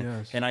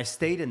renovation, and I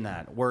stayed in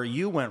that. Where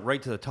you went right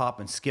to the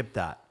top and skipped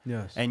that.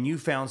 Yes. And you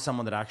found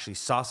someone that actually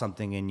saw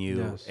something in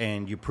you,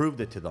 and you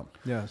proved it to them.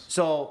 Yes.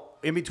 So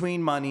in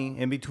between money,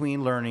 in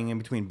between learning, in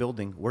between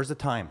building, where's the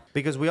time?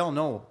 Because we all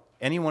know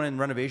anyone in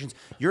renovations,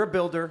 you're a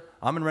builder,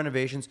 I'm in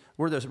renovations,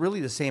 we're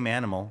really the same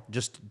animal,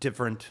 just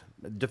different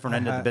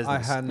end of the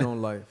business. I had no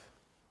life.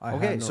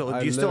 So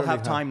do you still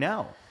have time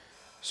now?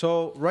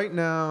 So right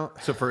now,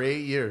 So for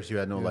 8 years, you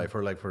had no life,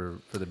 or like for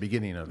the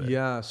beginning of it?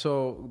 yeah.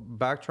 So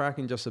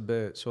backtracking just a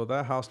bit. So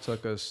that house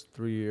took us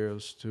 3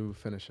 years to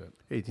finish it.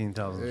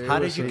 18,000. How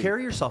did you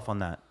carry yourself on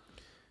that?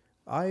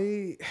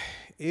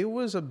 It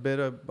was a bit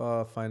of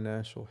a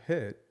financial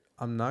hit.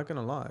 I'm not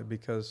gonna lie,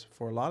 because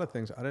for a lot of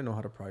things, I didn't know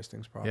how to price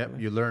things properly. Yep,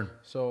 you learn.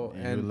 So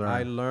You and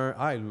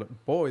learn.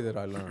 boy, did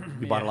I learn.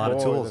 You bought a lot of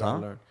Boy, tools, did I huh?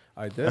 learn.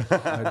 I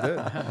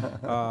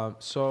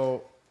did.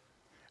 So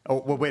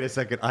Oh, well, wait a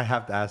second. I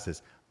have to ask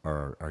this.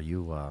 Are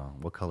you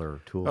what color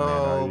tool?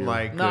 Oh man are you?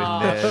 my No,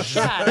 goodness.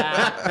 shut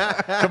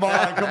up. Come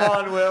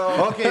on,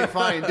 Will. Okay,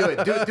 fine. Do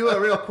it. Do a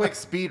real quick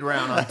speed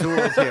round on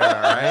tools here,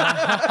 all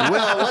right?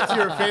 Will, what's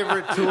your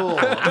favorite tool?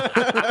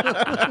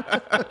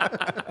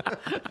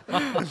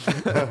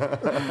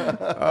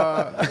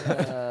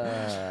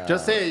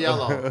 Just say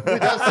yellow.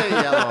 Just say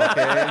yellow,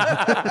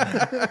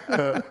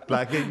 okay?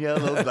 Black and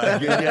yellow,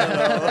 black and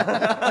yellow.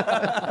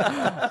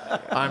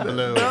 I'm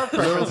blue.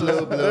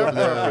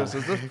 There's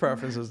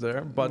preferences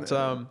there, but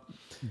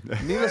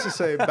needless to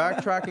say,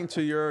 backtracking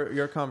to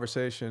your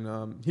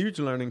conversation, huge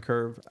learning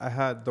curve.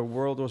 The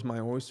world was my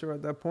oyster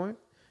at that point,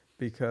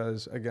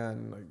 because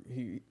again, like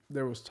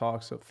there was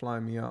talks of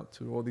flying me out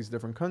to all these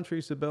different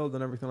countries to build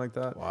and everything like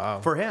that.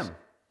 Wow. For him.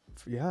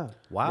 Yeah.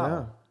 Wow.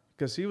 Yeah.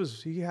 Because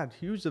he had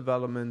huge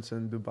developments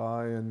in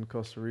Dubai and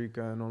Costa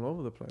Rica and all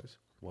over the place.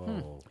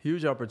 Whoa.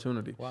 Huge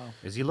opportunity. Wow.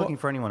 Is he looking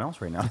for anyone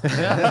else right now?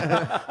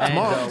 And,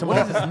 what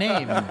is his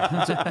name?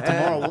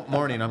 Tomorrow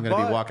morning, I'm going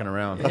to be walking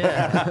around.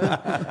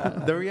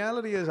 The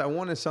reality is, I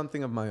wanted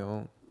something of my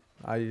own.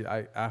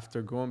 I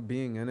after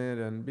being in it,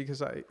 and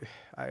because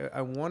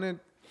I wanted,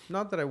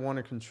 not that I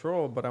wanted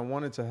control, but I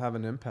wanted to have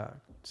an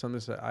impact.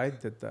 Something that I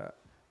did that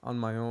on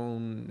my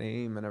own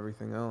name and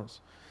everything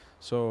else.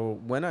 So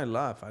when I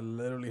left, I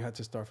literally had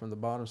to start from the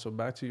bottom. So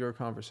back to your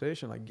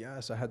conversation, like,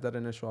 yes, I had that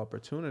initial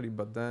opportunity,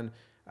 but then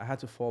I had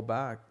to fall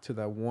back to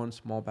that one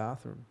small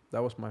bathroom.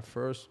 That was my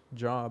first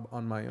job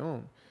on my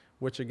own,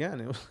 which again,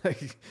 it was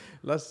like,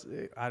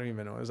 I don't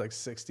even know, it was like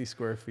 60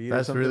 square feet.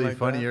 That's or something really like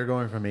funny. that. You're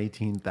going from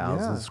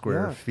 18,000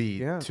 square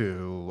feet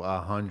to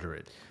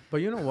 100.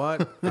 But you know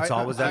what? It's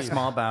always that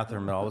small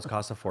bathroom. It always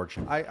costs a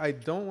fortune. I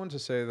don't want to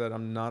say that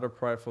I'm not a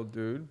prideful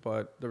dude,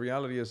 but the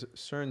reality is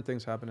certain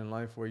things happen in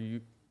life where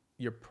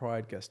your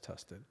pride gets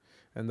tested.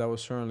 And that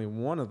was certainly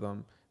one of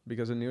them,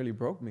 because it nearly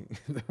broke me.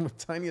 The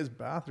tiniest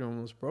bathroom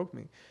almost broke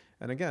me.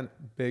 And again,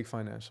 big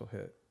financial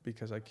hit,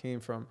 because I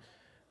came from,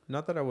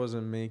 not that I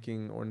wasn't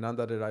making, or not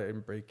that I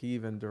didn't break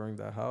even during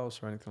that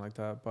house or anything like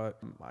that, but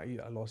I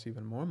lost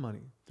even more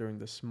money during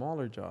the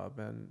smaller job.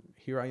 And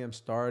here I am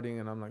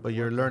starting, and I'm like, But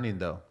you're learning,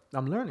 though.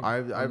 I'm learning.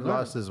 I've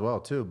lost as well,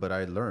 too, but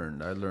I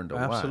learned a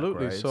lot.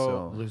 Absolutely. Right?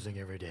 So Losing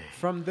every day.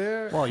 from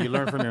there, Well, you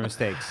learn from your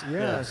mistakes.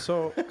 yeah.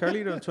 So,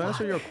 Carlito, to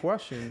answer your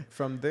question,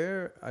 from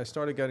there, I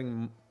started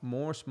getting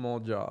more small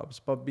jobs.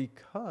 But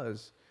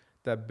because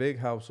that big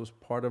house was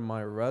part of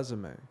my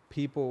resume,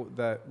 people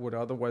that would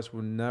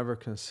never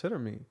consider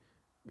me,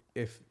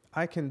 if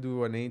I can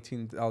do an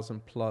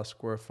 18,000 plus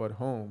square foot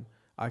home,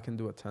 I can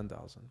do a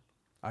 10,000.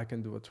 I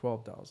can do a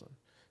 12,000.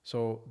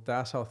 So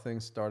that's how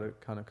things started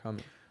kind of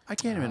coming. I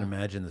can't even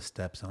imagine the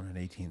steps on an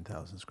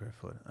 18,000 square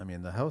foot. I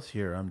mean, the house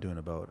here, I'm doing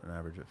about an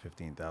average of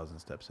 15,000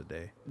 steps a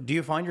day. Do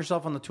you find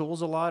yourself on the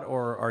tools a lot,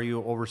 or are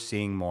you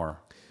overseeing more?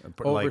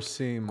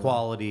 Overseeing more.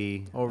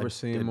 Quality,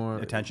 Overseeing more.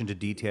 attention to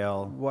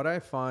detail. What I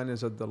find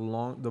is that the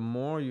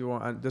more you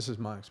are, and this is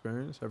my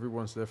experience,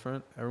 everyone's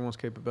different, everyone's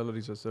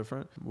capabilities is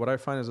different. What I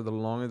find is that the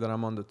longer that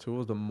I'm on the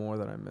tools, the more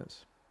that I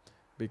miss,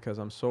 because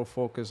I'm so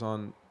focused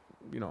on,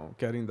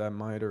 getting that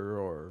miter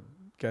or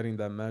getting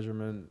that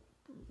measurement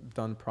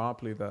done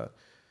properly, that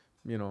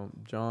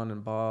John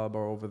and Bob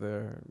are over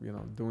there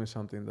doing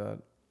something that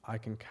I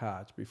can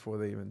catch before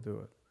they even do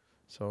it.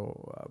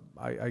 So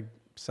I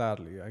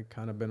sadly I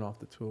kind of been off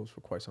the tools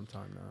for quite some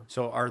time now.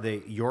 So are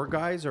they your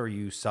guys, or are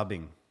you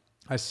subbing?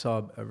 I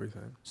sub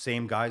everything.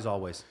 Same guys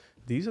always.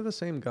 These are the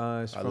same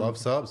guys. I love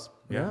subs.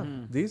 Yeah,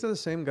 These are the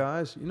same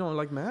guys,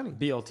 like Manny.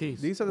 BLTs.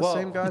 These are the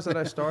same guys that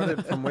I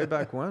started from way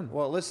back when.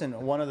 Well, listen,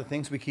 one of the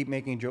things we keep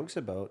making jokes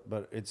about,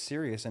 but it's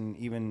serious, and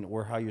even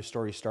how your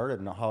story started,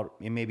 and how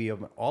maybe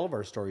all of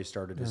our stories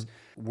started, is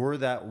we're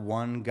that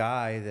one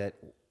guy that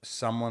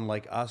someone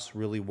like us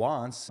really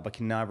wants but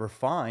can never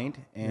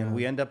find, and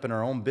we end up in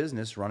our own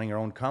business running our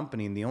own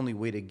company, and the only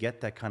way to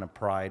get that kind of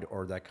pride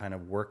or that kind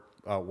of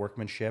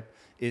workmanship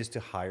is to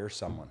hire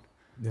someone.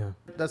 Yeah.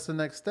 That's the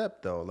next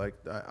step, though. Like,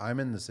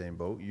 I'm in the same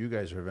boat. You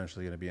guys are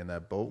eventually going to be in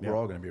that boat. We're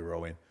all going to be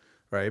rowing,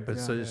 right? But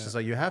so it's just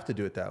like, you have to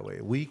do it that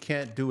way. We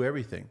can't do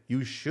everything.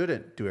 You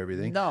shouldn't do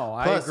everything. No,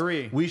 I Plus,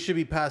 agree. We should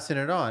be passing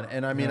it on.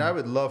 And I mean, I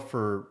would love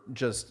for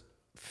just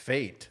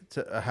fate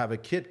to have a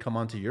kid come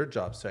onto your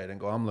job site and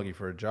go, I'm looking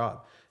for a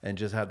job, and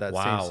just have that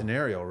same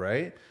scenario,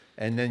 right?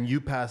 And then you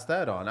pass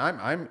that on.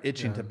 I'm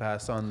itching to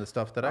pass on the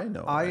stuff that I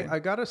know. I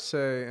gotta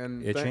say,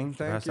 and Itching?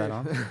 thank Pass you. that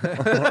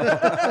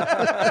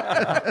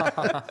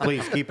on?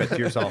 Please keep it to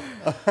yourself.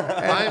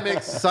 I'm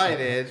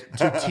excited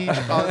to teach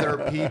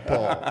other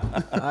people.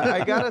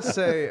 I gotta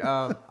say,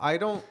 I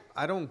don't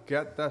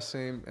get that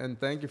same. And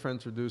thank you for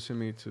introducing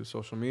me to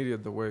social media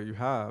the way you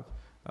have.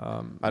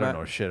 I don't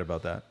know shit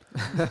about that.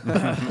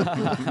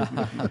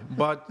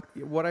 But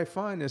what I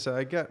find is that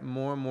I get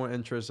more and more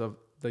interest of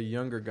the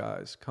younger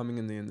guys coming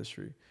in the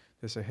industry.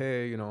 They say,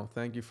 hey,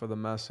 thank you for the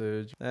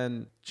message.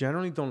 And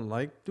generally don't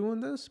like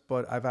doing this,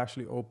 but I've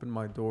actually opened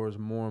my doors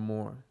more and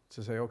more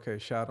to say, okay,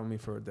 shadow me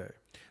for a day.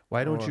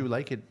 Why don't you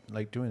like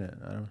doing it?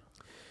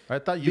 I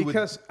thought you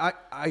because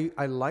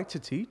I like to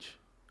teach.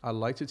 I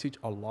like to teach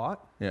a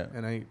lot. Yeah.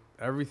 And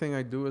everything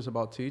I do is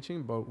about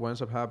teaching, but what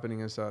ends up happening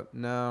is that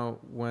now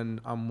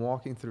when I'm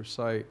walking through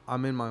site,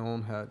 I'm in my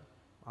own head.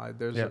 I'm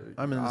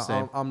in the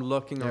same. I'm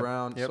looking Yep,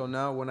 around. yep. So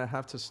now when I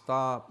have to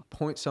stop,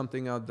 point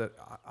something out that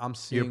I'm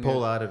seeing, You're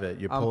pulled out of it.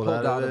 I'm pulled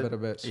out of it a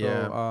bit.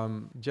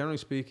 So generally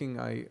speaking,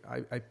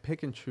 I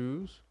pick and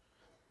choose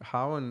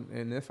how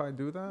and if I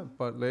do that.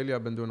 But lately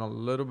I've been doing a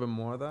little bit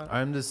more of that.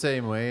 I'm the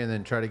same way, and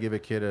then try to give a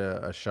kid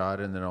a shot,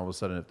 and then all of a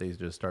sudden, if they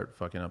just start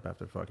fucking up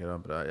after fucking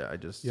up, but I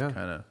just kind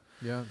of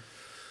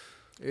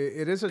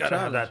It is a Gotta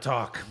challenge. have that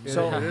talk.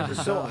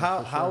 So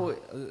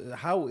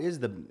how is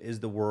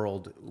the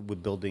world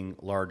with building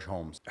large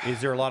homes? Is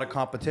there a lot of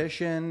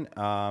competition?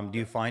 Do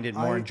you find it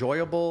more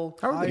enjoyable?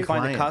 Do you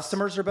find the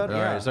customers are better?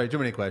 All right, sorry, too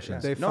many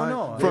questions.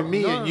 No.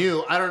 Me and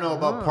you, I don't know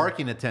about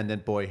parking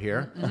attendant boy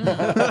here.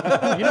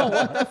 You know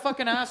what? That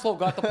fucking asshole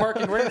got the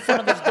parking right in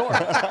front of his door.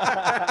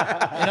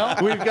 You know?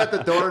 We've got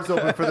the doors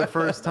open for the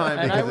first time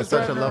And because it's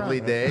such a lovely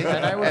day.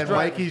 And driving.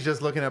 Mikey's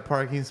just looking at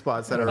parking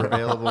spots that are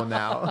available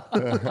now.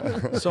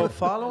 So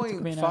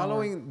me an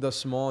following the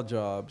small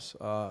jobs,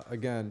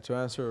 again,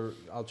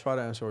 I'll try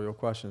to answer all your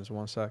questions in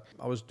one sec.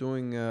 I was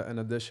doing an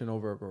addition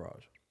over a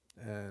garage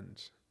and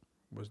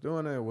was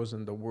doing it. It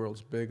wasn't the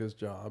world's biggest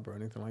job or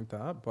anything like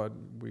that, but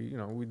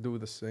we do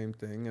the same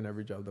thing in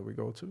every job that we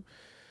go to.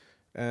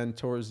 And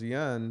towards the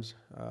end,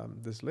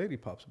 this lady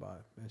pops by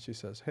and she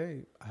says,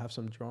 "Hey, I have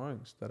some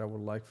drawings that I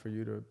would like for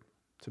you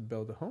to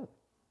build a home."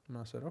 And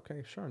I said,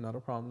 "Okay, sure, not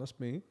a problem. That's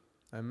me."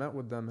 I met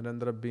with them. It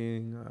ended up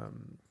being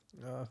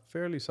a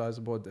fairly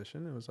sizable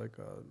addition. It was like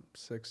a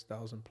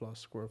 6,000 plus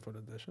square foot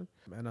addition.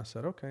 And I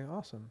said, "Okay,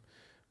 awesome."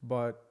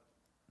 But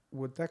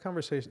with that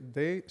conversation,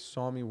 they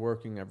saw me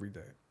working every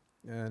day.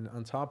 And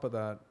on top of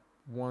that,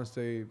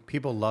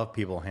 People love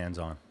people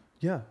hands-on.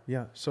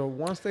 Yeah. So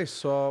once they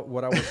saw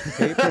what I was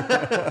capable,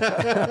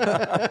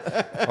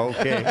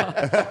 Okay.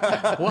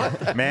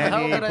 What?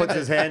 Manny puts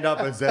his hand up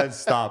and says,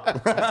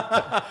 "Stop."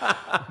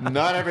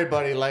 Not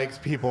everybody likes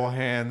people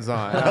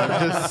hands-on.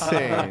 I'm just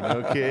saying,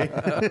 okay?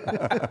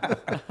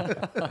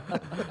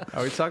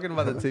 are we talking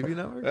about the TV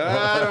network?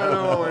 I don't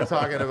know what we're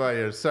talking about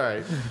here.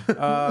 Sorry.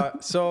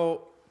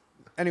 So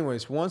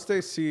anyways, once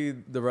they see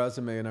the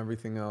resume and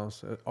everything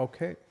else,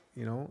 okay,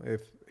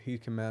 if he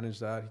can manage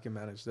that, he can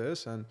manage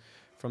this. And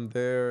from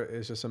there,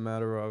 it's just a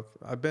matter of,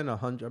 I've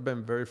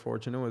been very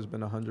fortunate. It's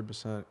been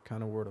 100%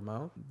 kind of word of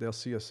mouth. They'll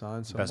see a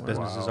sign somewhere. Best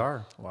businesses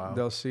are. Wow.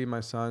 They'll see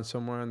my sign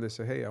somewhere and they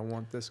say, "Hey, I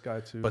want this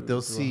guy to." But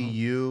they'll do a see home."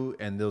 you,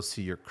 and they'll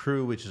see your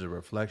crew, which is a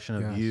reflection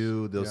of Yes.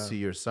 you. They'll Yeah. see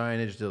your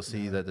signage. They'll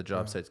see that the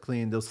job site's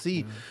clean. They'll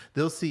see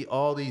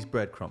all these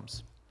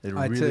breadcrumbs. They're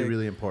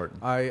really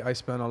important. I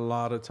spend a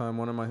lot of time.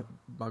 One of my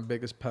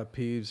biggest pet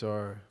peeves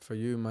are for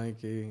you,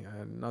 Mikey,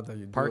 and not that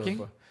you do Parking? it,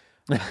 but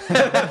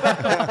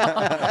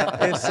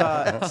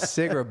it's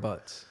cigarette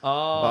butts.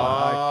 Oh.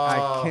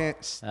 I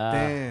can't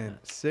stand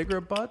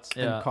cigarette butts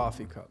and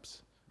coffee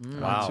cups.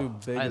 Wow. Two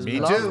biggest. Me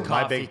love too.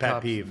 My coffee big pet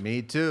cups. peeve.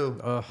 Me too.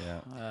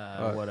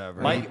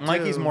 Whatever.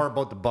 Mikey's more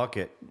about the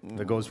bucket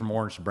that goes from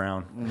orange to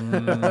brown.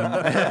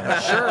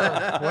 Sure,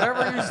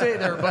 whatever you say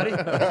there, buddy.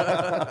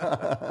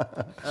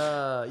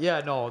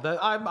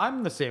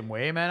 I'm the same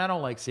way, man. I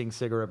don't like seeing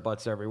cigarette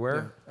butts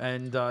everywhere,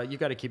 and you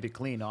got to keep it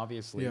clean,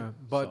 obviously. Yeah,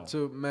 but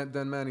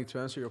Manny, to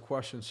answer your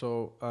question,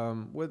 so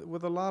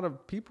with a lot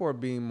of people are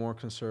being more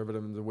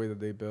conservative in the way that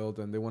they build,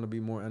 and they want to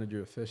be more energy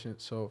efficient.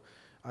 So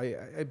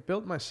I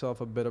built myself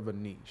a bit of a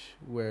niche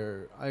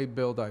where I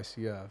build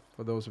ICF.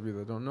 For those of you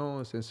that don't know,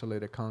 it's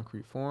insulated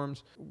concrete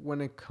forms. When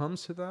it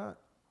comes to that,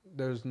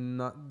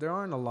 there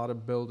aren't a lot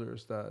of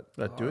builders that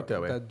do it that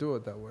way. That do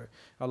it that way.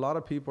 A lot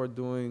of people are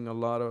doing a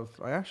lot of.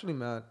 I actually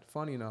met,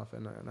 funny enough,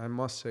 and I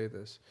must say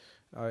this,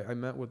 I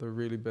met with a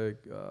really big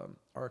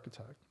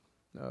architect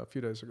a few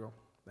days ago,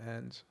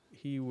 and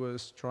he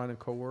was trying to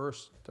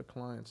coerce the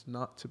clients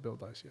not to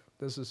build ICF.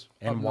 This is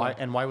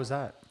Why was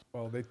that?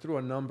 Well, they threw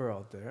a number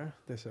out there.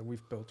 They said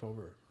we've built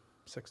over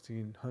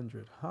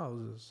 1,600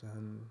 houses,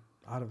 and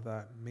out of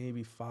that,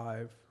 maybe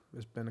 5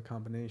 has been a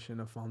combination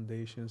of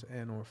foundations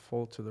and or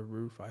full to the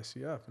roof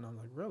ICF. And I'm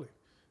like, really?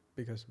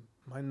 Because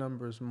my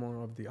number is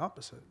more of the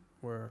opposite,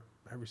 where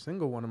every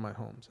single one of my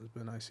homes has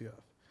been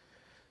ICF.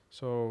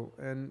 So,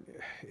 and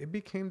it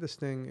became this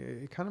thing.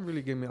 It kind of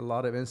really gave me a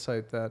lot of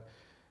insight that.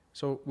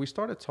 So we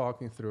started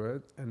talking through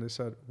it, and they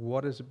said,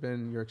 "What has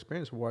been your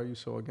experience? Why are you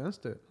so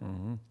against it?"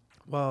 Mm-hmm.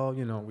 Well,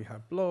 we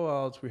had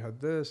blowouts, we had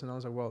this, and I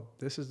was like, well,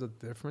 this is the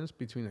difference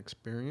between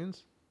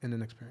experience and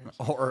inexperience.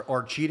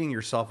 Or cheating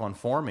yourself on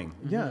forming.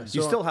 Yeah.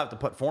 You still have to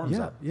put forms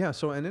up. Yeah.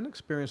 So an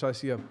inexperienced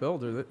ICF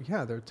builder,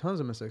 there are tons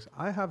of mistakes.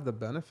 I have the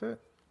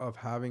benefit of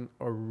having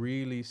a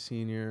really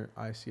senior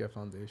ICF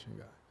foundation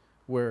guy,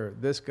 where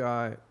this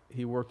guy,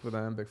 he worked with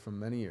Ambic for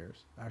many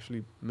years,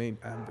 actually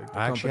made Ambic.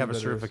 I actually have a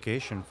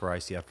certification for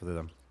ICF for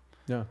them.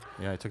 Yeah.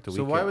 Yeah, I took the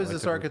So weekend. why was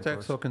this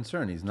architect so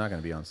concerned? He's not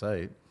going to be on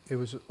site. It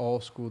was all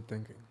school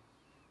thinking.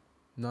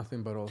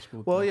 Nothing but all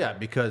school Well, thinking. yeah,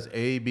 because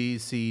A, B,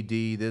 C,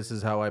 D, this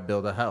is how I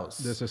build a house.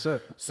 This is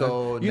it.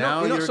 So You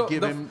now know, you're so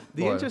giving...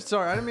 the interest.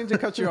 Sorry, I didn't mean to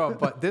cut you off,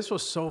 but this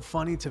was so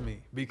funny to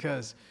me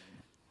because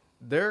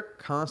they're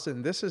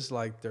constant. This is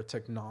like their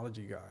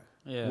technology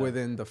guy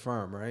within the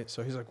firm, right?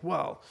 So he's like,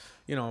 well,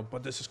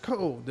 but this is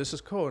code. This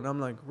is code. And I'm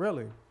like,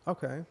 really?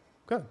 Okay,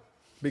 good.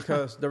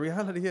 Because the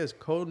reality is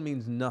code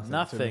means nothing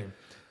to me.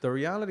 The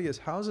reality is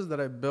houses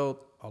that I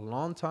built a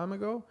long time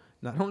ago,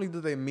 not only do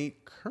they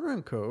meet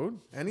current code,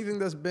 anything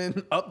that's been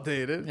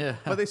updated,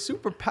 but they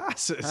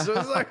surpass it. So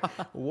it's like,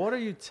 what are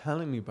you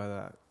telling me by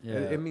that? Yeah.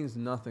 It means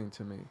nothing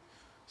to me.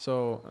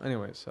 So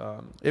anyways.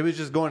 It was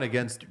just going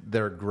against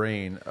their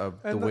grain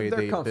of the way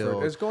they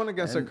build. It's going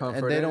against their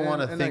comfort. And they don't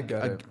want to think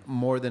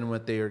more than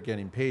what they are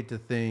getting paid to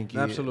think.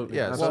 Absolutely.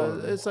 Yeah.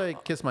 Absolutely. So it's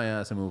like kiss my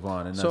ass and move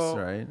on. And So, that's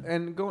right.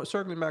 And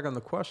circling back on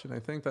the question, I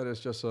think that it's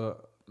just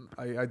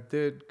I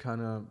did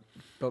kind of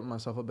build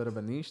myself a bit of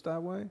a niche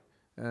that way.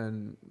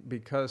 And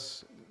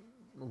because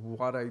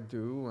what I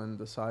do and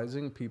the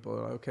sizing, people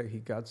are like, okay, he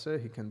gets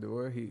it, he can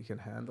do it, he can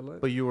handle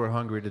it. But you were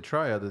hungry to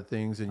try other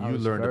things, and you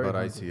learned about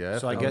ICF.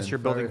 So I guess you're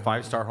building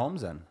 5-star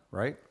homes then,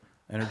 right?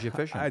 Energy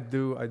efficient. I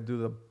do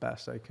the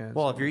best I can.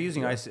 Well, so, if you're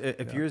using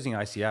you're using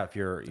ICF,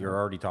 you're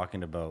already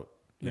talking about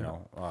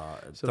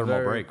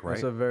thermal break, right?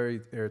 It's a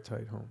very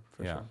airtight home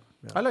for sure.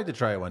 Yeah. I'd like to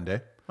try it one day.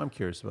 I'm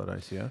curious about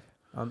ICF.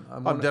 I'm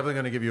definitely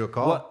going to give you a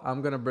call.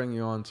 I'm going to bring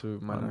you on to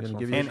my next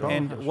one.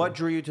 And what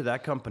drew you to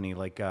that company?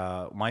 Like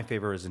my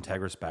favorite is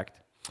IntegraSpect.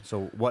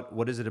 So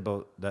what is it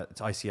about that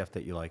ICF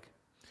that you like?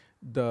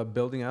 The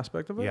building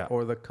aspect of it,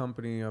 or the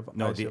company of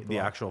no ICF the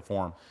actual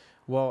form.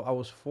 Well, I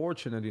was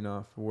fortunate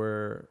enough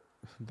where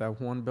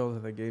that one builder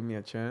that gave me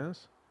a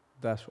chance,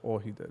 that's all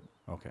he did.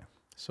 Okay.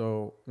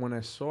 So when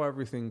I saw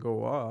everything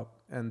go up,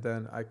 and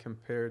then I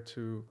compared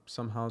to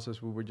some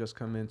houses we would just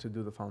come in to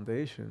do the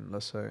foundation,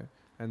 let's say.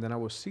 And then I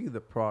would see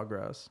the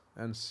progress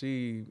and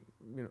see,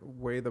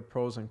 weigh the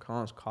pros and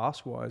cons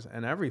cost-wise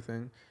and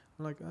everything.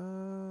 I'm like,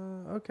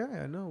 okay,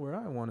 I know where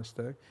I want to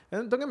stay.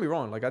 And don't get me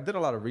wrong, like I did a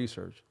lot of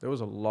research. There was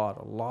a lot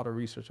of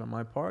research on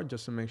my part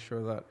just to make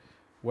sure that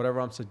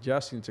whatever I'm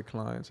suggesting to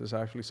clients is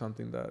actually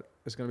something that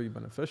is going to be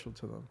beneficial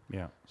to them.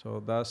 Yeah.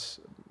 So that's...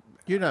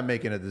 You're not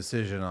making a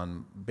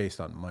decision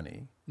based on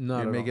money.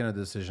 You're making a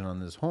decision on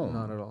this home.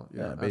 Not at all.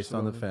 Yeah, based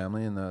on the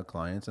family and the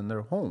clients and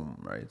their home,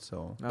 right?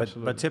 So,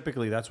 but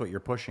typically that's what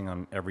you're pushing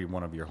on every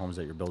one of your homes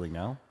that you're building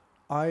now.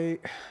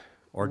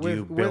 Or do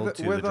you build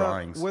to the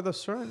drawings? With a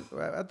certain,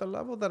 at the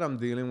level that I'm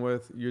dealing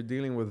with, you're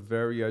dealing with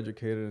very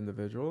educated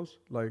individuals.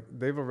 Like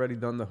they've already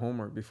done the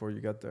homework before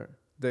you get there.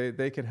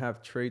 They can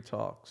have trade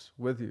talks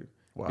with you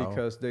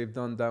because they've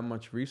done that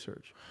much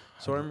research.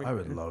 So I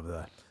would love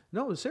that.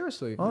 No,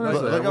 seriously. Oh,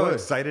 look how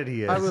excited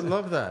he is. I would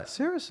love that.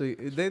 Seriously,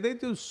 they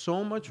do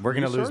so much We're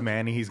going to research. lose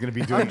Manny. He's going to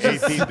be doing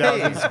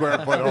 18,000 square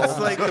foot homes. It's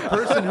like the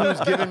person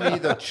who's giving me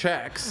the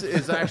checks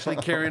is actually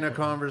carrying a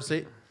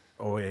conversation.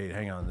 Oh, wait,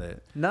 hang on.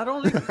 Not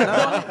only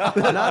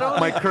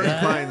My current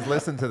clients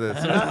listen to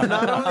this.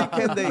 not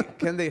only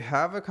can they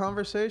have a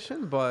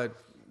conversation, but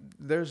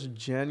there's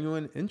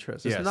genuine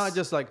interest. It's not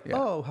just like,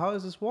 oh, how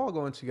is this wall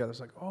going together?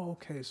 It's like, oh,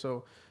 okay,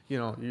 so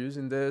you're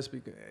using this.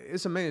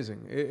 It's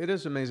amazing. It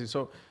is amazing.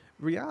 So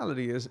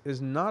reality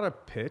is not a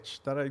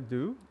pitch that I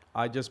do.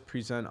 I just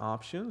present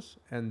options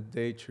and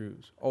they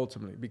choose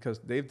ultimately because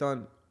they've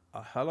done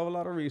a hell of a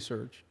lot of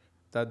research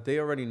that they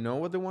already know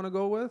what they want to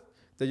go with.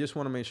 They just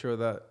want to make sure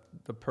that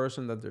the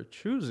person that they're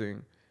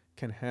choosing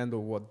can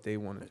handle what they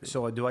want to do.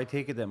 So do I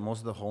take it that most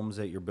of the homes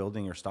that you're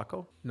building are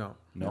stucco? No.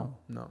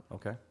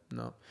 Okay.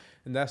 No.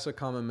 And that's a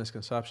common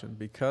misconception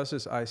because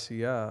it's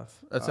ICF.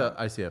 That's a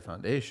ICF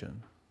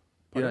foundation.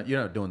 You're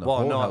not doing the Well,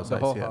 whole no, house the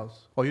ICF. whole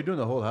house. Oh, you're doing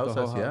the whole house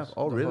The whole ICF? house.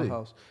 Oh, The really? whole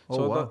house. Oh,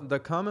 So wow. the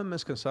common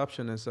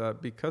misconception is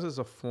that because it's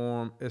a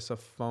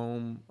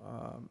foam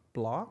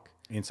block.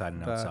 Inside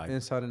and that outside.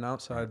 Inside and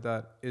outside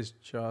that is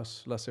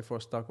just, let's say, for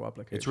a stucco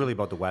application. It's really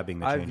about the webbing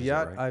that changes it,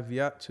 right? I've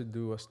yet to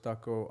do a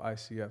stucco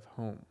ICF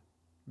home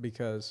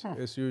because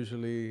it's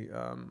usually,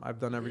 I've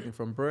done everything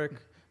from brick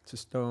to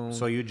stone.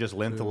 So you just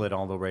lintel it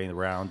all the way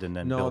around and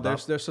then build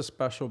up? There's a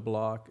special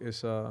block.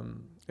 It's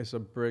a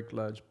brick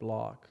ledge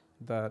block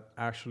that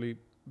actually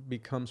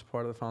becomes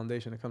part of the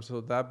foundation. So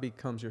that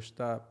becomes your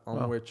step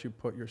on which you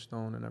put your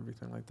stone and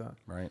everything like that.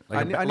 Right.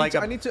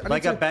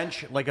 Like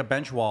a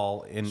bench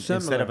wall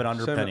instead of an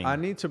underpinning. I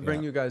need to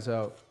bring you guys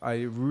out.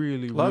 I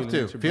really Love need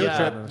to. to Field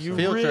trip. You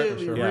Field trip.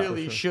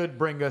 really should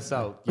bring us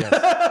out. Yes.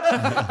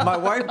 My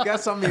wife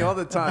gets on me all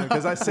the time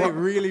because I say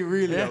really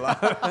a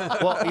lot.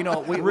 Well,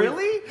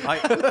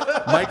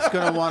 Mike's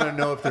going to want to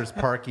know if there's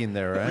parking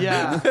there, right?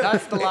 Yeah,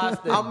 that's the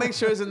last thing. I'll make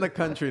sure it's in the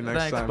country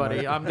next time. Thanks, buddy.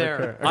 Mike. I'm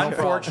there. Okay.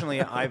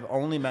 Unfortunately, I've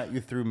only met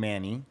you through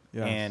Manny,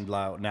 Yes. and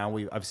now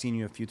I've seen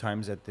you a few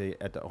times at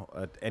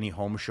any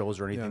home shows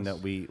or anything Yes.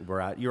 that we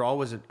were at. You're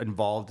always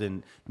involved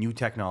in new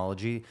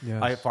technology.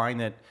 Yes. I find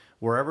that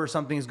wherever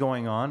something's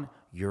going on,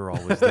 you're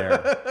always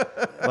there.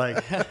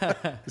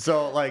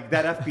 So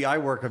that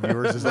FBI work of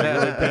yours is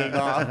really paying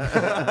off.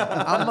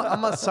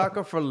 I'm a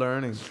sucker for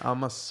learning.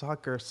 I'm a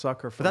sucker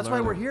for But that's why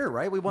learning. we're here,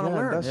 right? We want to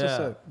learn.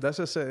 That's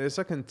just it. It's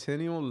a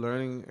continual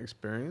learning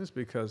experience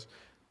because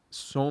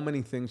so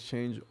many things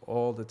change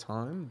all the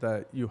time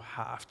that you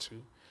have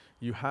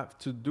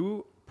to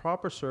do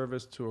proper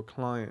service to a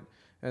client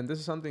and this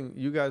is something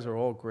you guys are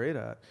all great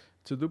at.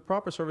 To do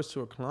proper service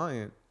to a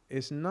client,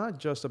 it's not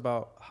just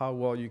about how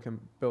well you can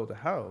build a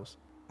house,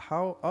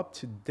 how up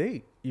to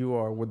date you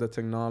are with the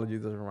technology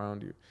that's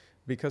around you.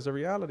 Because the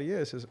reality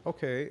is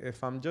okay,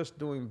 if I'm just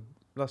doing,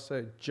 let's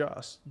say,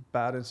 just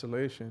bad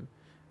installation,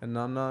 and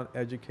I'm not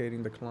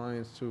educating the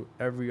clients to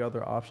every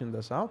other option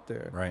that's out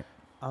there, Right.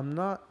 I'm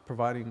not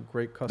providing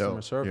great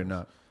customer service. You're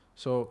not.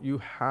 So you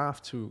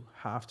have to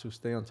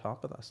stay on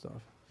top of that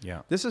stuff.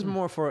 Yeah. This is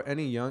more for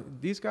any young.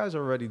 These guys are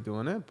already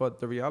doing it, but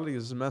the reality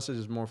is, this message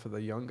is more for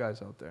the young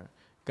guys out there,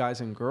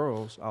 guys and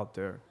girls out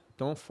there.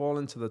 Don't fall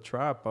into the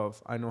trap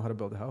of I know how to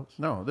build a house.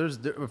 No,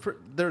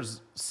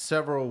 there's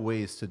several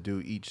ways to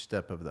do each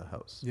step of the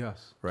house.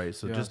 Yes. Right.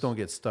 So Yes. just don't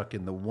get stuck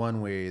in the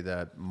one way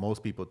that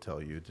most people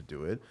tell you to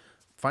do it.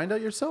 Find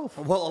out yourself.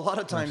 Well, a lot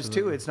of times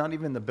too, it's not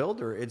even the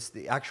builder; it's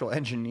the actual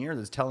engineer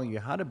that's telling you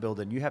how to build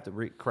it. And you have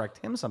to correct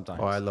him sometimes.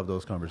 Oh, I love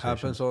those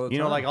conversations. Happens all the time. You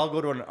know, like I'll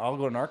go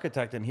to an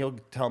architect and he'll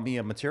tell me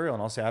a material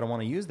and I'll say I don't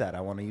want to use that.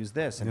 I want to use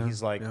this, and Yeah,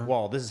 he's like, yeah.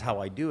 well, this is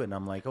how I do it. And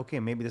I'm like, okay,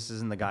 maybe this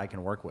isn't the guy I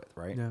can work with,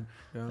 right? Yeah.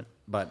 Yeah.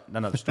 But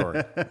another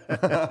story.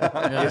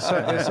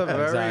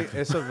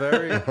 It's a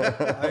very.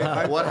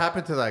 What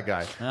happened to that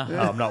guy?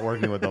 I'm not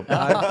working with them.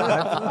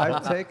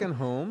 I've taken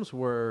homes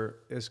where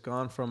it's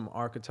gone from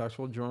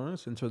architectural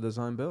drawings into a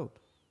design build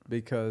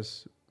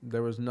because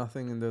there was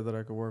nothing in there that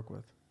I could work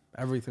with.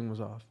 Everything was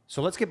off.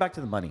 So let's get back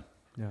to the money.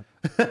 Yeah.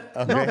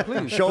 No,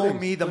 please. Show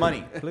me the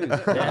money. Please.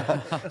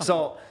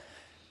 So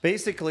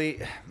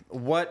basically,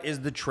 what is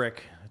the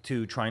trick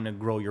to trying to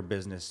grow your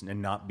business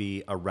and not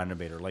be a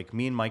renovator? Like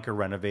me and Mike are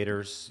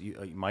renovators.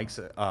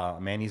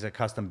 Manny's a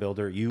custom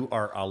builder. You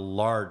are a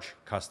large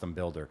custom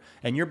builder.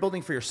 And you're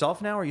building for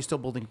yourself now, or are you still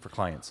building for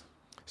clients?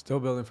 Still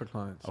building for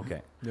clients.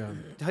 Okay. Yeah.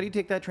 How do you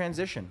take that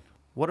transition?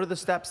 What are the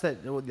steps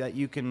that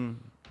you can...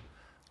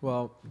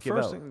 Well, Give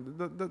first out.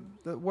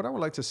 thing, what I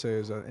would like to say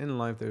is that in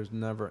life, there's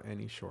never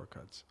any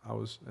shortcuts. I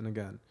was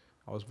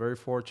very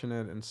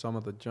fortunate in some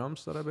of the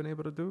jumps that I've been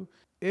able to do.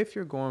 If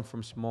you're going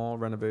from small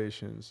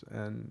renovations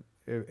and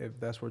if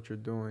that's what you're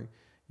doing,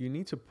 you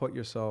need to put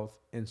yourself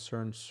in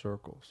certain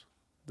circles.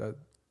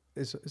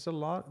 There's a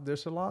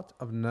lot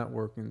of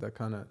networking that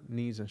kind of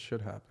needs and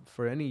should happen.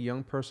 For any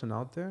young person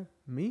out there,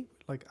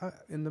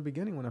 in the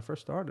beginning when I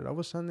first started, I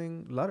was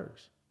sending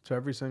letters to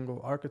every single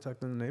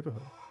architect in the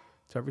neighborhood,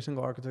 to every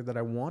single architect that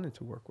I wanted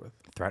to work with.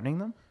 Threatening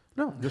them?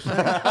 No, just saying,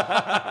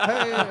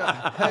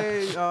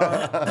 hey,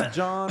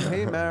 John,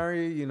 hey,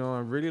 Mary, I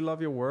really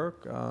love your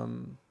work.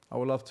 I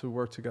would love to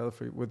work together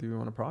with you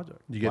on a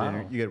project. You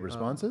get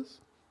responses?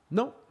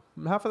 No,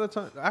 half of the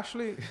time.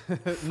 Actually,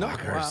 no,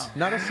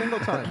 not a single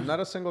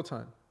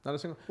time.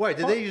 Wait,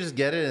 did they just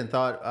get it and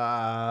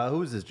thought,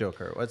 who's this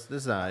joker? What's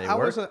this? I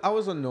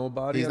was a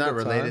nobody. He's at not the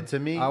related time. to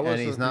me, I was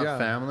and he's not yeah.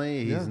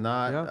 family. He's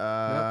not.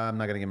 Yeah. I'm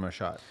not gonna give him a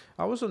shot.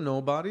 I was a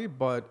nobody,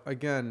 but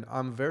again,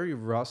 I'm very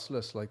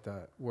restless like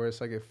that. Where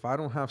it's like if I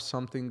don't have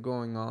something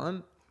going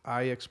on,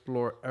 I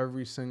explore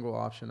every single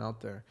option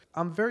out there.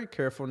 I'm very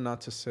careful not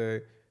to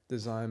say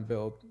design,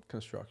 build,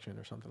 construction,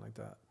 or something like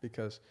that,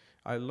 because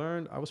I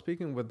was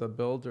speaking with a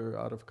builder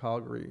out of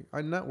Calgary.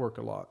 I network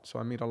a lot, so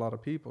I meet a lot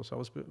of people. So I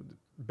was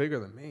bigger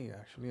than me,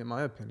 actually, in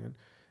my opinion.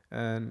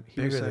 And he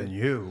was saying, than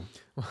you.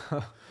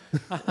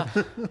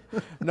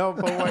 No,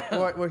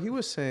 but what he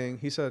was saying,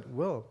 he said,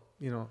 Will,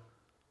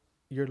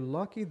 you're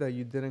lucky that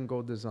you didn't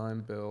go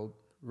design, build,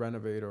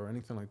 renovate, or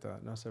anything like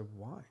that. And I said,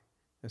 why?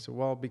 I said,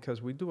 well,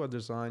 because we do our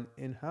design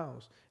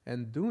in-house.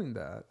 And doing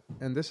that,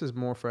 and this is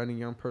more for any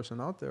young person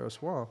out there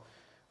as well,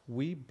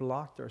 we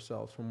blocked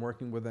ourselves from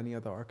working with any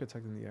other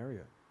architect in the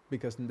area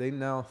because they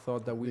now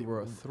thought that we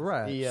were a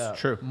threat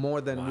True.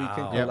 more than we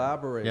can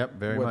collaborate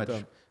very with much.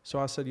 them. So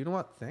I said, you know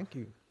what? Thank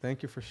you.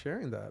 Thank you for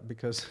sharing that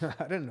because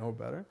I didn't know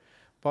better.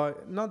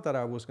 But not that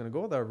I was going to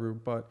go that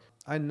route, but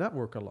I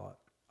network a lot.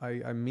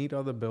 I meet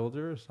other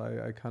builders.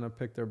 I kind of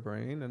pick their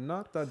brain, and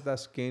not that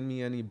that's gained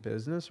me any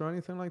business or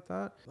anything like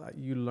that.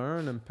 You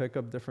learn and pick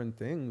up different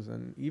things,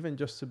 and even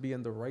just to be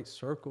in the right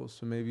circles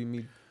to maybe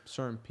meet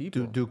certain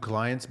people. Do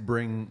clients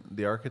bring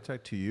the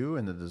architect to you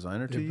and the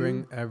designer to They you?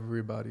 bring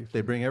everybody.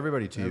 They bring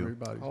everybody to you.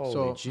 Everybody. Holy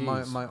So jeez.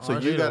 my So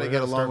art- you got to get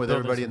gotta along start with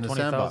building everybody some in the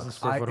 20,000 sandbox.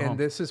 square foot home. and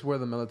this is where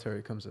the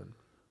military comes in,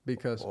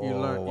 because you Oh,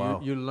 learn wow.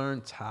 you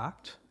learn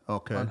tact.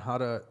 Okay. On how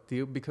to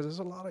deal, because there's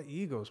a lot of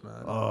egos,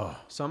 man. Oh.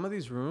 Some of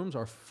these rooms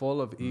are full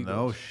of egos.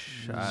 No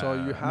shot. So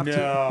you have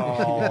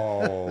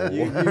No. to.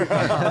 you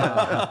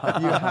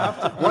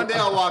have to. One day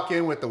I'll walk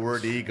in with the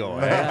word ego.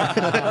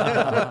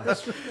 Eh?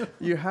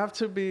 You have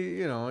to be.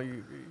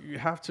 You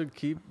have to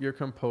keep your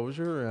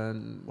composure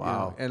and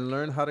Wow. and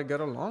learn how to get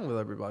along with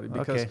everybody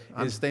because Okay,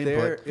 I'm it's staying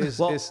their put.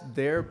 it's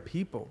their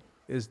people.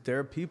 It's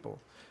their people.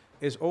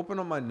 It's open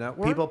on my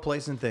network. People,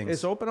 place, and things.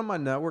 It's open on my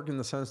network in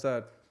the sense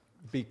that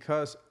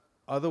because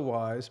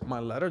otherwise my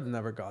letter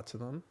never got to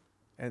them.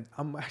 And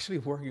I'm actually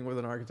working with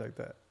an architect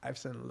that I've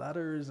sent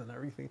letters and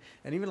everything.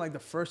 And even like the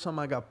first time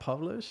I got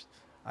published,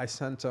 I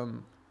sent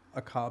them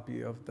a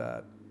copy of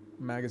that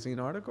magazine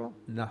article.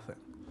 Nothing.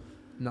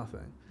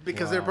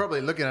 Because they're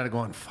probably looking at it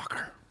going,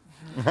 fucker.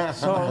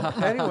 So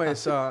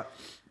anyways,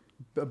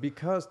 But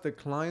because the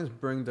clients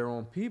bring their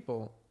own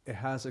people, it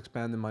has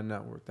expanded my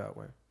network that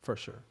way, for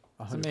sure.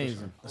 100%. It's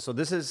amazing. So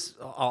this is,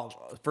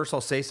 first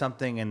I'll say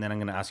something and then I'm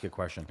going to ask you a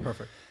question.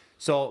 Perfect.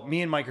 So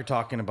me and Mike are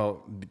talking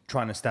about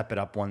trying to step it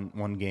up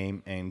one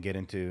game and get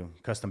into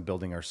custom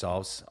building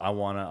ourselves.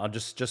 I'll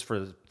just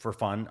for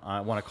fun,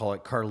 I want to call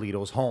it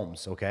Carlito's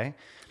Homes, okay?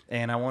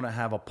 And I want to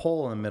have a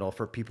pole in the middle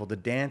for people to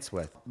dance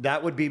with.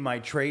 That would be my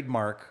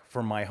trademark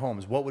for my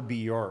homes. What would be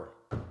your?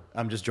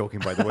 I'm just joking,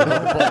 by the way.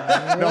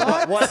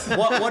 No,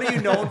 what are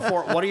you known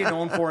for? What are you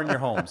known for in your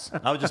homes?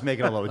 I was just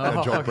making a little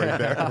joke right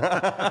there.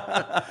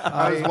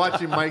 I was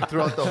watching Mike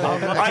throughout the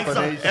whole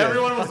explanation.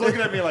 Everyone was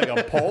looking at me like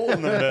a pole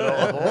in the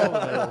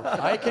middle.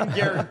 I can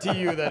guarantee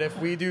you that if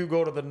we do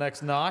go to the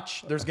next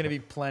notch, there's going to be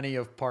plenty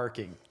of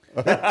parking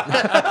in the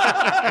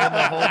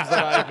homes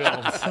that I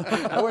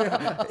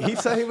build. He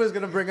said he was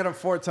going to bring it up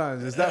 4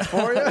 times. Is that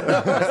for you?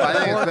 I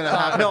think it's been a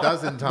half a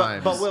dozen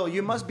times. But Will,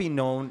 you must be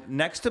known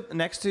next to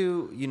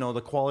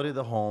the quality of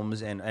the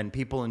homes and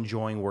people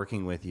enjoying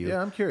working with you.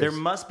 Yeah, I'm curious. There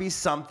must be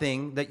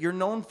something that you're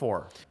known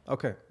for.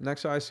 Okay,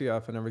 next to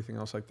ICF and everything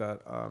else like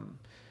that,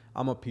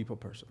 I'm a people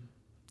person.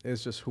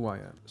 It's just who I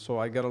am. So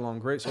I get along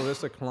great. So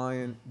there's a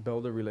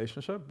client-builder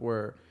relationship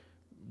where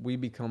we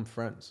become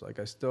friends. Like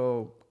I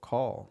still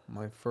call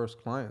my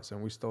first clients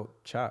and we still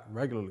chat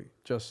regularly,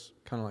 just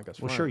kind of like as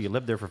friends. Well, sure, you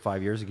lived there for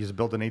 5 years. You just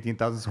built an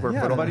 18,000 square foot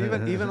Yeah, home.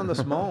 but even on the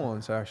small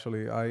ones,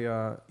 actually,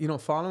 I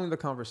following the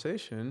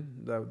conversation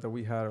that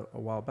we had a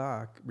while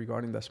back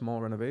regarding that small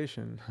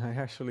renovation, I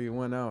actually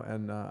went out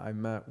and I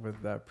met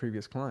with that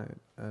previous client.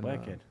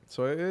 And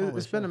so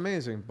it's been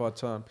amazing.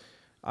 But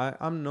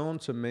I'm known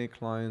to make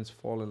clients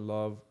fall in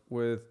love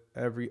with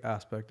every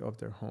aspect of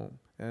their home.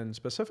 And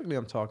specifically,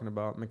 I'm talking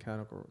about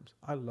mechanical rooms.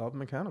 I love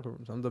mechanical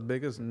rooms. I'm the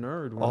biggest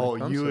nerd when it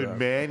comes to that.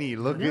 Manny,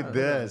 look at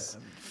this.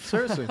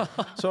 Seriously.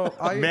 So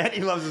Manny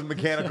loves his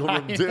mechanical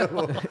room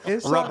too.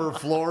 It's Rubber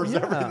floors,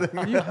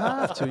 everything. You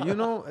have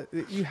to.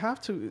 You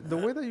have to. The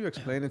way that you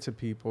explain it to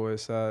people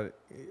is that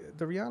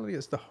the reality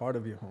is the heart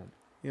of your home.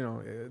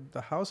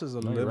 The house is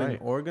a living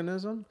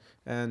organism,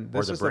 and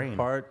this is the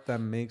part that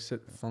makes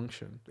it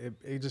function.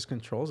 It just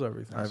controls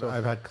everything.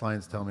 I've had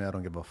clients tell me I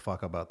don't give a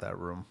fuck about that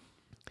room.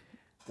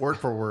 Word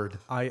for word.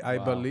 I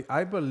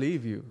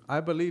believe you. I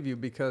believe you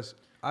because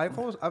I've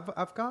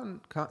gotten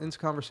into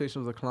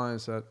conversations with the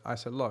clients that I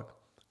said, look,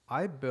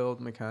 I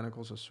build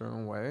mechanicals a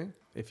certain way.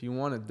 If you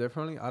want it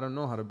differently, I don't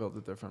know how to build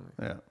it differently.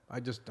 Yeah. I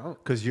just don't.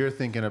 Because you're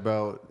thinking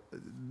about,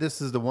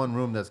 this is the one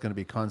room that's going to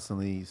be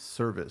constantly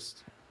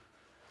serviced.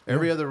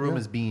 Every other room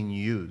is being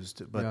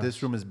used, but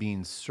this room is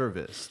being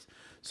serviced.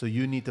 So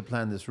you need to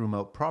plan this room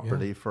out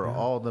properly for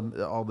all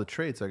the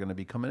trades that are going to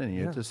be coming in.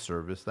 You have to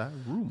service that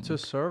room. To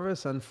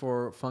service and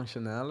for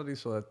functionality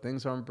so that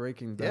things aren't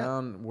breaking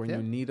down when you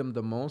need them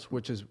the most,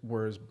 which is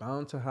where it's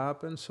bound to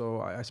happen.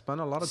 So I spend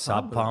a lot of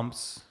time. Sub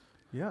pumps.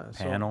 Yeah.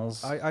 Panels.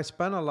 So I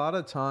spend a lot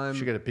of time. You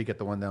should get a peek at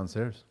the one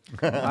downstairs.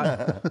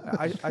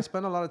 I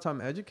spend a lot of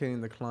time educating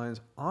the clients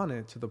on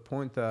it to the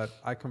point that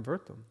I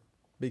convert them.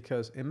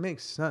 Because it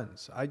makes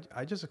sense.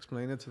 I just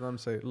explain it to them,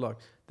 say, look,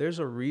 there's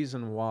a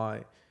reason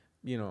why,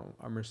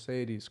 a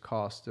Mercedes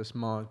costs this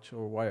much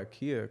or why a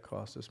Kia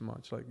costs this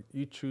much. Like,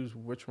 you choose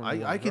which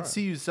one I could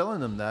see you selling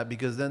them that,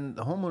 because then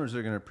the homeowners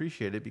are going to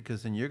appreciate it,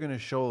 because then you're going to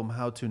show them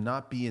how to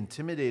not be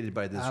intimidated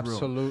by this room.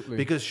 Absolutely.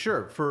 Because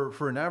sure,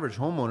 for an average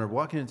homeowner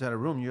walking into that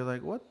room, you're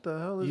like, what the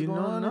hell is going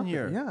on in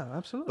here? Yeah,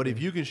 absolutely. But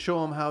if you can show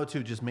them how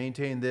to just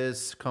maintain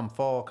this come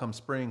fall, come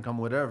spring, come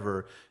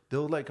whatever,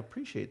 they'll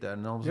appreciate that.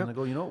 And all of a sudden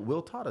they go,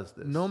 Will taught us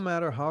this. No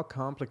matter how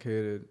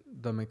complicated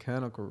the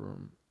mechanical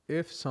room,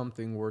 if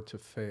something were to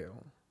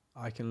fail,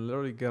 I can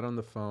literally get on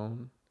the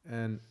phone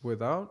and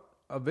without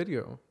a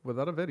video,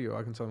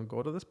 I can tell them,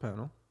 go to this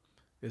panel.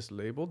 It's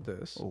labeled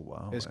this. Oh,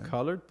 wow. It's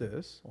colored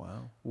this.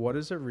 Wow. What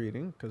is it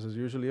reading? Because it's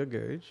usually a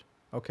gauge.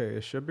 Okay,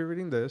 it should be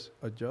reading this.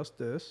 Adjust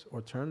this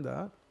or turn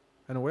that.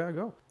 And away I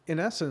go. In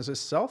essence, it's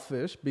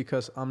selfish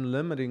because I'm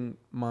limiting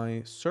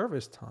my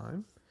service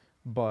time,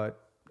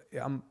 but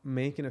I'm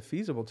making it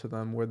feasible to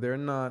them where they're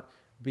not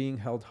being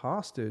held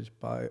hostage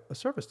by a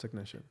service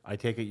technician. I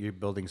take it you're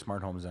building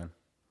smart homes then.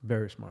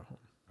 Very smart home.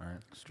 All right.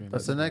 Extremely.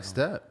 That's the next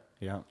step.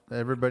 Yeah.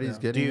 Everybody's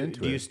getting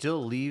into it. Do you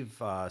still leave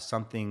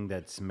something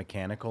that's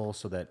mechanical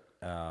so that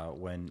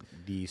when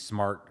the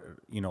smart,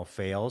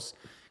 fails?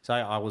 So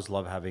I always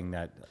love having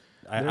that.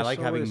 I like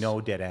having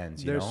no dead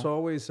ends. There's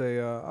always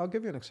I'll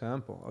give you an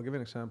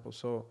example.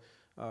 So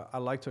I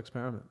like to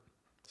experiment.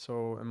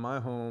 So in my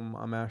home,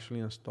 I'm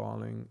actually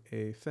installing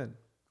a fin,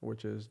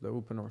 which is the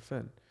Uponor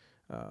fin.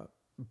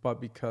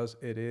 But because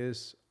it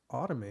is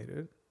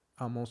automated,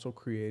 I'm also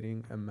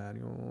creating a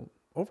manual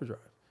overdrive.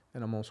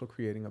 And I'm also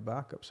creating a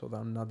backup so that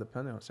I'm not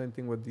dependent on it. Same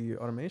thing with the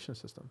automation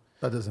system.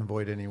 That doesn't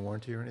void any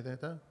warranty or anything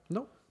like that?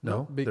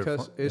 No,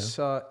 because it's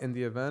in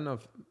the event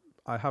of,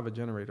 I have a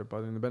generator,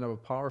 but in the event of a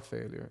power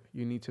failure,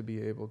 you need to be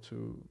able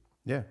to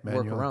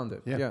work around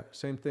it. Yeah.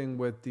 Same thing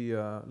with the,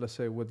 let's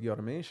say with the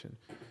automation.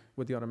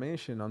 With the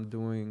automation, I'm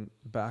doing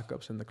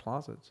backups in the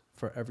closets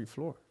for every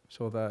floor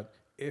so that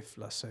if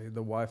let's say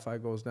the Wi-Fi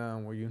goes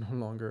down where you no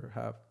longer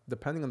have,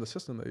 depending on the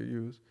system that you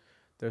use,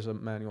 there's a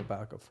manual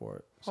backup for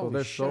it. So Holy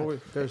there's shit. always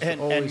And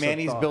a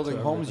Manny's thought building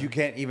to homes. You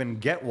everything. can't even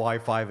get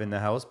Wi-Fi in the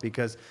house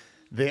because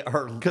they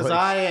are Because like,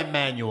 I am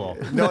manual.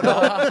 no,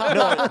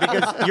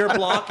 because you're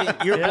blocking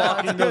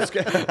those.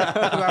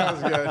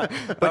 That was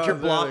good. But you're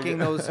blocking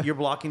those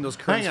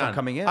currents Hang from on.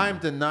 coming in. I'm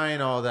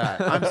denying all that.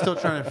 I'm still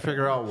trying to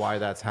figure out why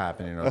that's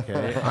happening,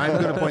 okay?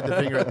 I'm going to point the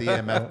finger at the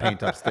EMF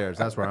paint upstairs.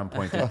 That's where I'm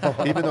pointing.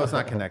 Even though it's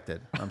not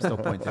connected, I'm still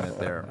pointing it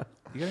there.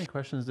 You got any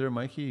questions there,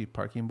 Mikey?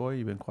 Parking boy,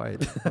 you've been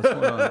quiet. What's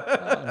going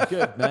on?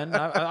 Good, man.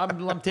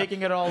 I'm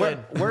taking it all in.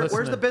 Where's the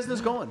Listening. business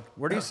going?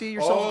 Where do you see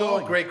yourself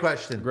going? Great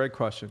question. Great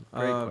question.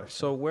 question.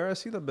 So where I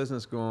see the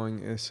business going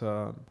is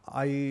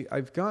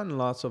I've gotten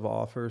lots of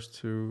offers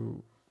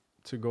to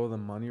go the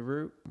money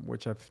route,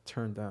 which I've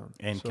turned down.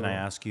 And So- can I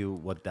ask you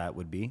what that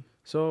would be?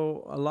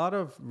 So a lot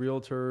of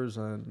realtors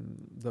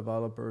and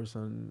developers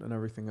and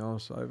everything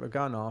else, I've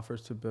gotten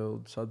offers to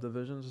build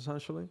subdivisions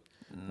essentially.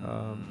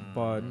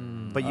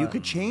 But You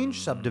could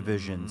change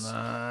subdivisions.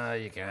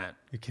 You can't.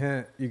 you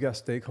can't. You got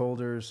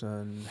stakeholders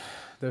and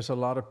there's a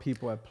lot of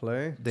people at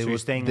play. So you're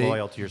staying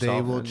loyal to yourself.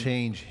 They will and-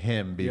 change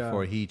him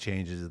before Yeah. he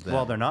changes them.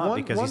 Well, they're not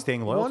because he's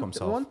staying loyal to one-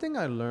 himself. One thing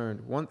I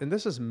learned, and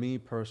this is me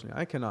personally,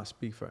 I cannot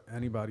speak for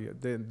anybody.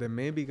 There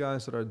may be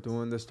guys that are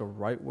doing this the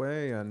right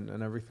way and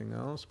everything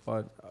else,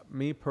 but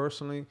me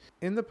personally,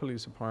 in the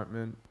police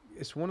department,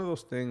 it's one of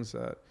those things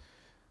that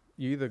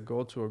you either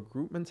go to a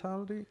group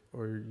mentality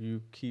or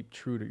you keep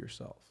true to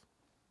yourself.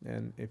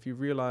 And if you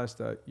realize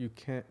that you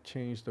can't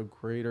change the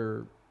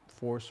greater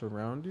force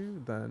around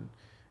you, then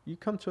you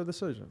come to a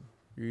decision.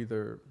 You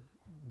either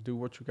do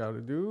what you got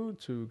to do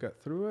to get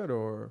through it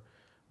or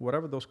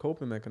whatever those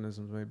coping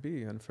mechanisms may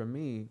be. And for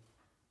me,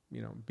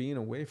 being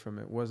away from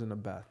it wasn't a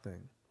bad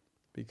thing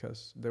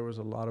because there was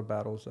a lot of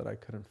battles that I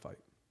couldn't fight,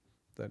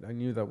 that I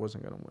knew that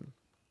wasn't going to win.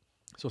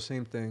 So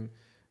same thing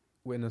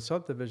in a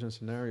subdivision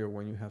scenario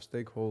when you have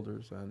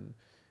stakeholders and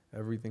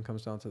everything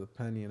comes down to the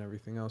penny and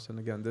everything else. And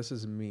again, this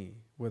is me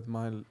with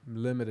my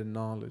limited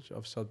knowledge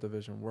of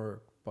subdivision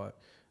work, but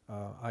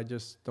I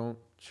just don't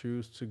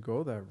choose to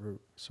go that route.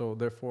 So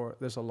therefore,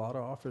 there's a lot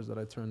of offers that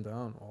I turn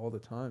down all the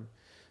time.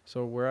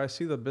 So where I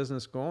see the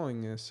business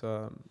going is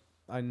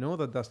I know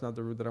that that's not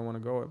the route that I want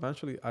to go.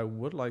 Eventually, I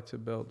would like to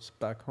build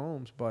spec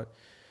homes, but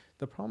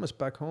the problem with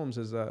spec homes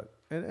is that,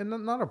 and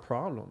not a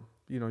problem,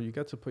 you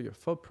get to put your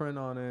footprint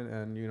on it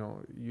and,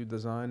 you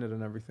design it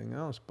and everything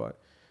else. But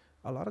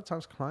a lot of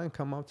times clients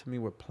come up to me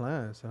with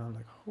plans and I'm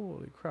like,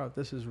 holy crap,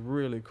 this is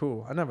really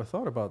cool. I never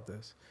thought about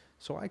this.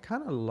 So I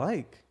kind of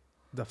like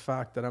the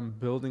fact that I'm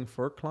building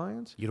for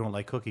clients. You don't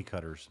like cookie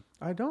cutters.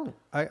 I don't.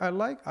 I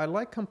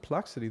like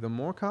complexity. The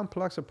more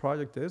complex a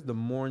project is, the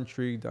more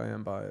intrigued I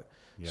am by it.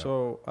 Yeah.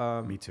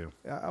 So Me too.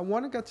 I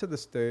want to get to the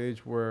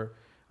stage where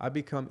I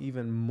become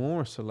even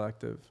more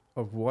selective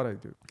of what I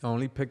do. I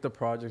only pick the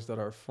projects that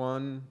are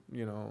fun,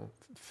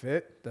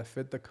 that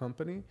fit the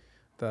company,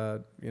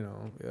 that,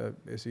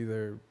 is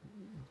either,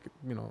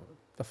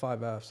 the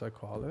 5 Fs I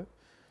call it.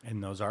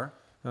 And those are?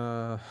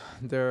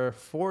 They're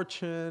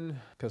fortune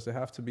because they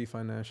have to be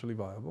financially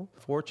viable.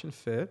 Fortune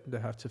fit, they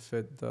have to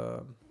fit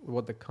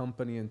what the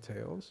company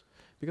entails.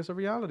 Because the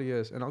reality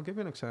is, and I'll give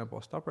you an example.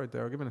 I'll stop right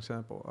there. I'll give you an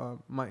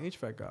example. My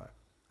HVAC guy,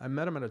 I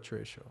met him at a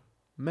trade show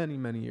many,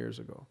 many years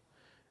ago.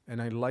 And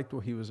I liked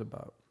what he was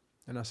about.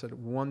 And I said,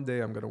 one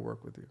day I'm going to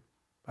work with you.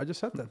 I just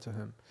said that to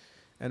him.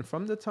 And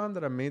from the time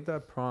that I made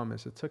that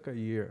promise, it took a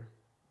year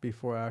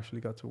before I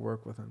actually got to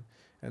work with him.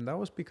 And that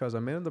was because I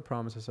made him the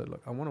promise. I said,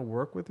 look, I want to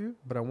work with you,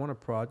 but I want a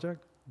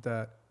project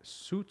that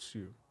suits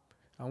you.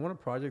 I want a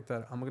project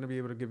that I'm going to be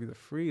able to give you the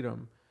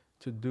freedom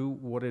to do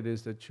what it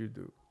is that you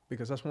do.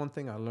 Because that's one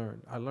thing I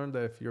learned. I learned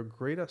that if you're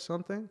great at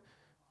something,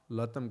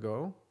 let them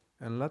go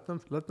and let them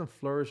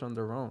flourish on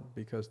their own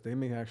because they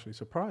may actually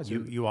surprise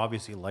you. You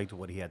obviously liked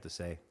what he had to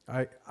say.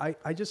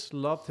 I just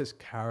loved his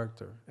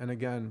character. And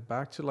again,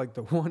 back to like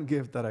the one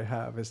gift that I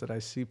have is that I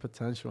see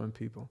potential in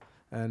people.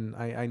 And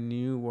I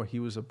knew what he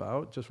was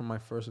about just from my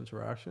first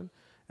interaction.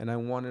 And I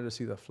wanted to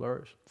see that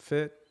flourish.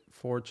 Fit,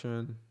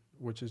 fortune,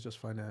 which is just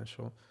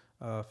financial,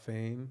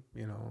 fame.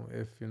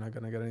 If you're not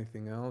going to get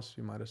anything else,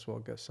 you might as well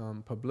get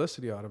some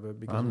publicity out of it.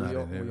 Because I'm not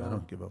in it. I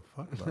don't give a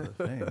fuck about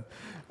the fame.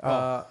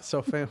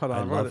 So fame, hold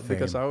on. I love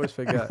because fame. I always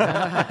forget.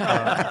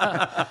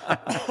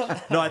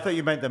 No, I thought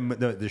you meant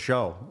the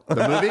show.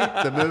 The movie?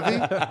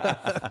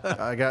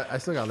 I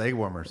still got leg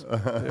warmers.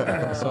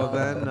 Yeah. So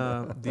then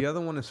the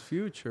other one is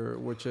future,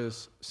 which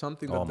is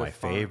something that My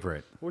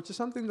favorite. which is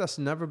something that's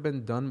never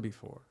been done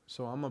before.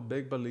 So I'm a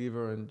big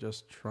believer in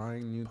just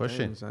trying new Pushing.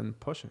 things and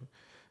pushing.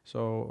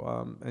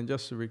 So and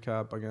just to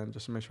recap again,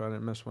 just to make sure I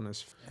didn't miss one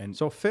is And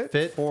so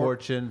fit,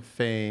 Fortune,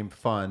 fame,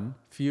 fun,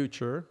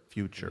 future.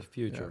 future.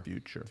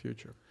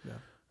 Yeah.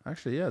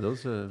 Actually, yeah,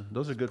 those are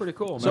good. Pretty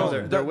cool, man.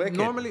 So they're wicked.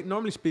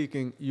 normally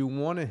speaking, you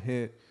want to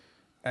hit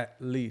at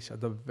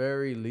the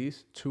very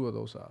least 2 of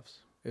those Fs.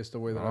 It's the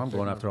way that I'm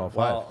going after all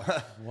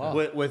 5.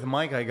 Well, with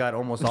Mike, I got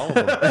almost all of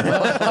them.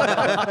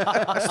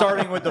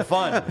 Starting with the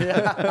fun.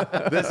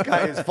 Yeah. This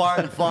guy is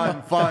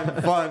fun.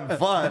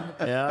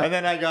 Yeah. And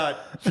then I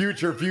got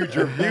future.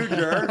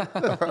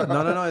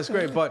 No, it's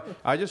great. But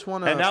I just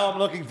want to. And now I'm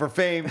looking for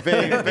fame.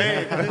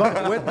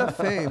 But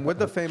with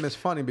the fame is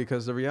funny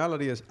because the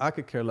reality is I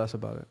could care less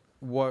about it.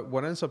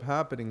 What ends up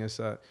happening is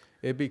that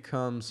it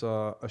becomes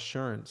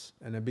assurance,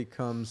 and it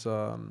becomes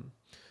a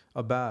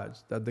badge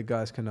that the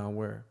guys can now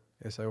wear.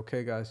 It's like,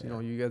 okay, guys,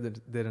 you guys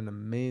did an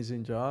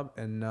amazing job,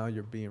 and now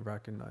you're being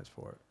recognized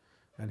for it.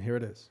 And here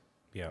it is.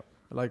 Yeah.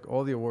 Like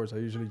all the awards, I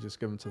usually just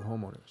give them to the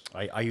homeowners.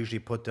 I usually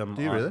put them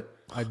Do you on. really?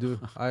 I do.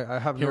 I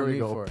have Here no we need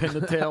go. for Pin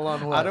it. the tail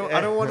on what? I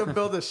don't want to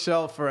build a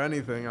shelf for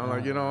anything. I'm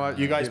like, you know what?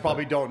 You guys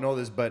probably don't know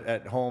this, but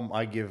at home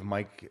I give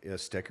Mike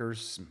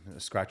stickers,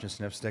 scratch and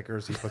sniff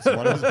stickers. He puts them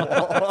on his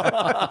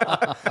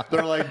wall.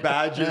 They're like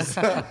badges.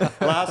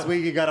 Last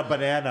week he got a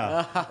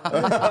banana.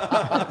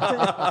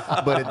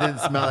 But it didn't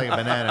smell like a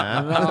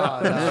banana.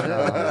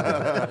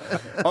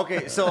 Huh?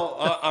 Okay,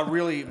 so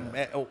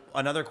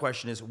another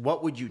question is,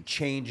 what would you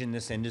change in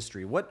this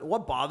industry?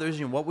 What bothers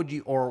you? What would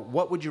you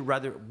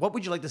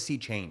like to see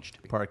changed?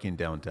 Parking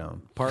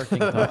downtown. Parking.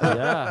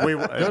 Yeah.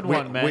 Good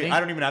one, Manny. I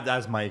don't even have to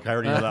ask Mike. I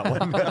already know that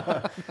one.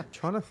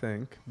 Trying to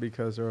think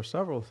because there are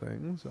several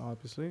things.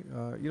 Obviously,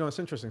 it's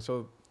interesting.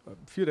 So a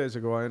few days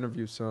ago, I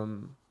interviewed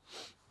some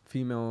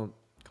female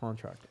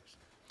contractors,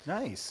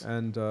 Nice.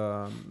 and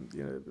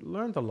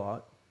learned a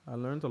lot. I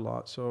learned a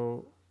lot.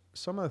 So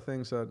some of the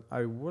things that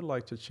I would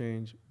like to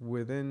change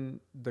within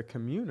the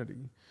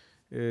community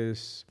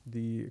is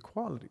the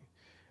equality.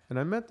 And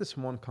I met this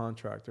one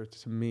contractor,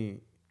 to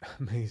me,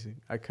 amazing.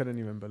 I couldn't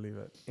even believe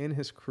it. In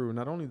his crew,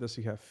 not only does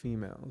he have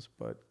females,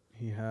 but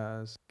he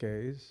has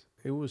gays.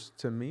 It was,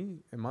 to me,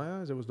 in my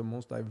eyes, it was the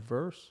most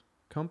diverse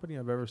company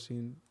I've ever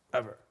seen,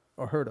 ever,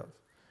 or heard of.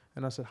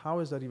 And I said, how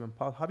is that even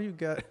possible? How do you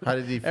get... How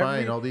did he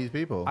find all these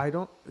people?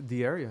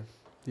 The area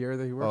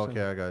that he works in.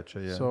 Okay, I gotcha.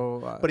 Yeah.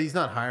 So, but he's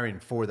not hiring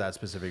for that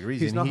specific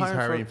reason. He's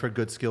hiring for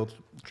good skilled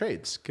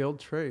trades. Skilled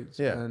trades.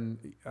 Yeah. And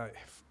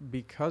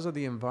because of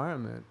the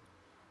environment,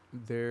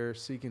 they're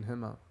seeking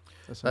him out.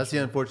 That's the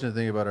unfortunate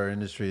thing about our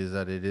industry is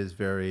that it is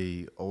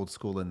very old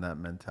school in that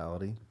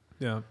mentality.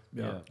 Yeah.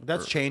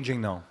 That's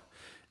changing though,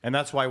 and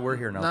that's why we're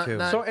here now too.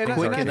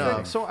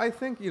 So I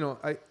think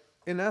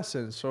in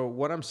essence, so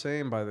what I'm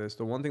saying by this,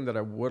 the one thing that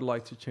I would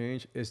like to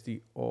change is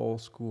the old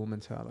school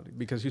mentality,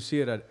 because you see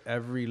it at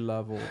every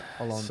level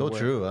along the way. So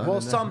true. Huh? Well,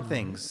 some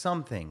things.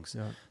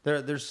 Yeah.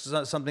 There's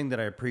something that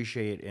I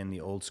appreciate in the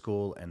old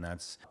school, and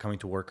that's coming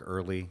to work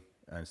early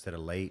instead of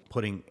late,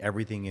 putting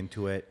everything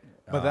into it.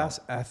 But that's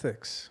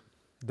ethics.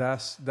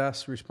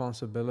 That's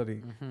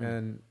responsibility. Mm-hmm.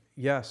 And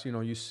yes,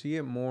 you see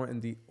it more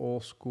in the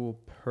old school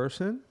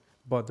person,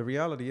 but the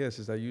reality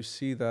is that you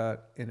see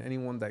that in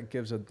anyone that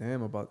gives a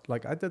damn about,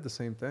 like I did the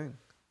same thing.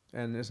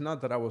 And it's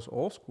not that I was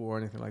old school or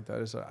anything like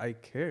that. It's that I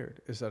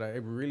cared. It's that I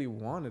really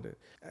wanted it.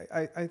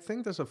 I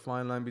think there's a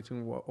fine line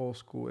between what old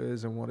school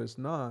is and what it's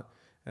not.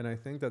 And I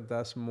think that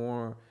that's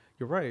more,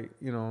 you're right.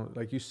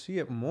 Like you see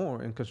it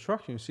more in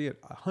construction. You see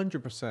it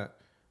 100%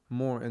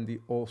 more in the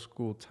old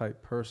school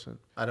type person.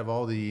 Out of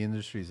all the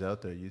industries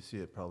out there, you see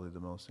it probably the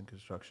most in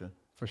construction.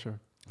 For sure.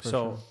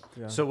 So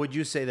would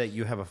you say that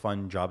you have a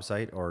fun job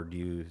site, or do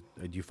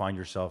you find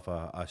yourself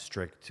a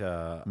strict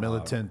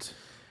militant?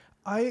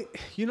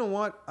 You know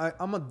what?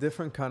 I'm a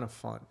different kind of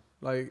fun.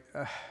 Like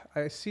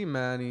I see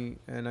Manny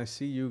and I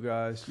see you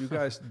guys. You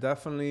guys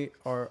definitely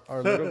are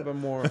a little bit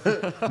more.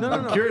 No.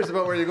 I'm curious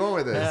about where you're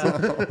going with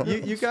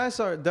this. You guys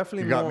are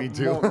definitely got more. me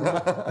too.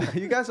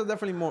 You guys are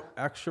definitely more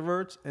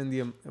extroverts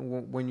in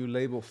when you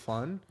label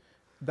fun.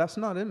 That's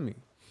not in me.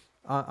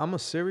 I'm a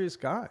serious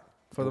guy.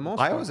 For the most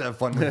part. I always have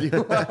fun with you.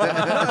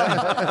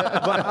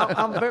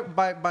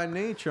 But by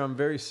nature, I'm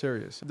very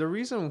serious. The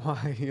reason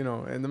why,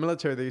 in the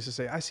military, they used to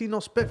say, I see no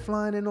spit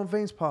flying and no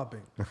veins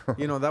popping.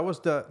 That was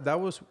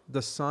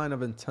the sign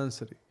of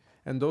intensity.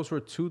 And those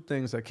were two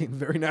things that came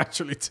very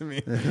naturally to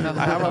me.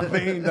 I have a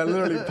vein that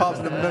literally pops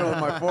in the middle of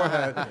my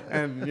forehead,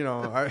 and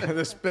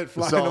the spit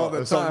flying all the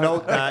time. So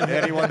note that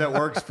anyone that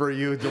works for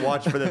you to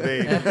watch for the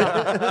vein.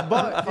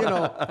 But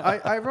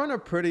I run a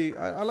pretty.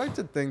 I like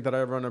to think that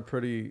I run a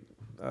pretty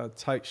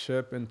tight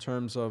ship in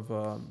terms of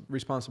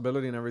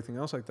responsibility and everything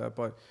else like that.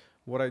 But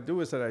what I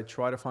do is that I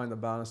try to find the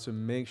balance to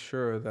make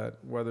sure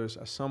that whether it's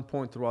at some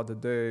point throughout the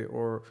day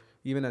or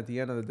even at the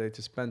end of the day,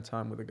 to spend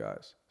time with the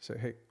guys. Say,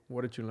 hey,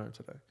 what did you learn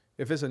today?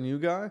 If it's a new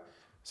guy,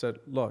 said,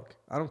 look,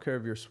 I don't care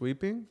if you're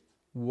sweeping.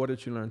 What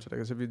did you learn today?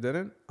 Because if you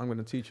didn't, I'm going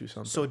to teach you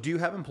something. So do you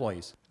have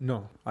employees?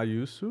 No, I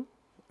used to.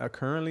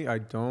 Currently, I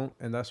don't.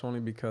 And that's only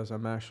because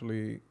I'm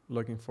actually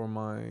looking for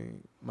my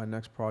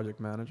next project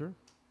manager.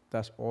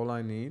 That's all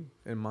I need,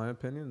 in my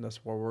opinion.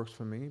 That's what works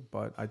for me.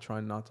 But I try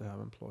not to have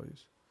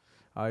employees.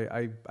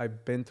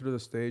 I've been through the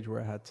stage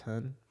where I had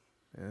 10,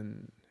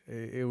 and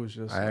it was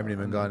just... I haven't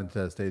even gotten into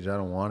that stage. I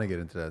don't want to get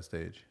into that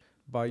stage.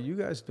 By you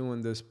guys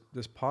doing this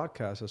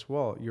podcast as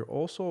well, you're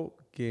also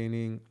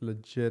gaining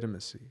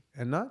legitimacy.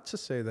 And not to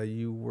say that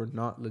you were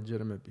not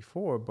legitimate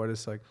before, but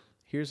it's like,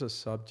 here's a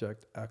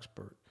subject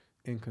expert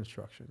in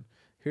construction.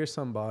 Here's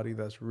somebody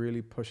that's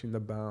really pushing the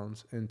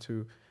bounds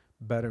into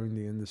bettering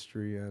the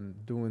industry and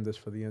doing this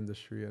for the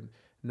industry. And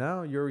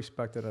now you're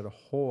respected at a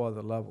whole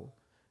other level,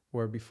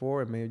 where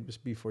before it may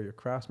just be for your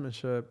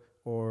craftsmanship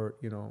or,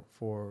 you know,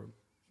 for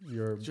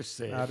your Just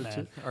say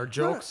attitude. it, man. Our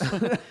jokes.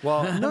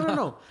 Well, no.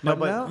 No, But,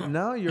 but-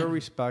 now you're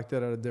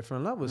respected at a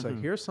different level. It's like,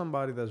 here's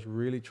somebody that's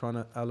really trying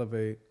to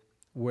elevate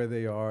where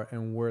they are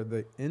and where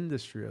the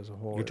industry as a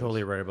whole You're is.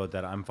 totally right about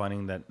that. I'm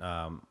finding that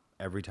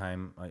every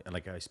time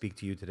I speak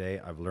to you today,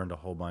 I've learned a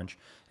whole bunch.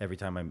 Every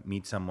time I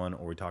meet someone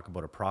or we talk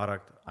about a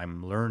product,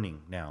 I'm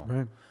learning now.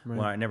 Right.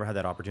 Well, I never had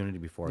that opportunity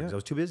before because Yeah. I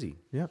was too busy.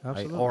 Yeah,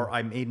 absolutely. Or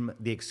I made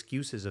the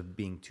excuses of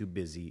being too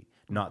busy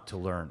not to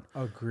learn.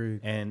 Agreed.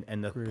 And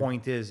the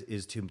point is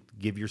to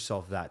give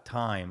yourself that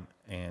time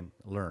and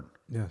learn.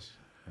 Yes.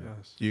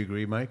 Yes. Do you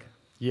agree, Mike?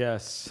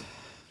 Yes.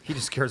 He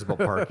just cares about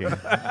parking.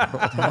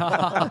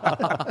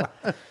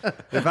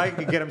 If I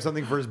could get him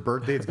something for his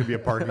birthday, it's gonna be a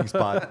parking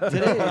spot.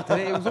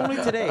 Today, it was only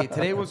today.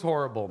 Today was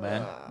horrible,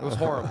 man. It was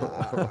horrible.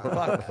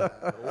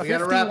 Fuck. We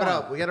gotta wrap it 51.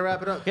 up. We gotta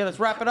wrap it up. Okay, let's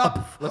wrap it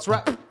up. Let's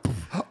wrap.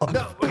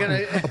 No, we're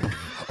gonna.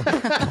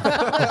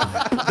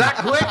 That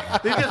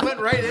quick? They just went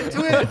right into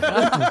it.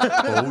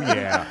 Oh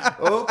yeah.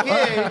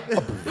 Okay.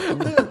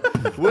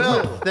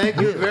 Will, thank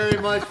you very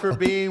much for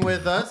being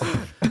with us,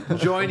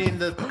 joining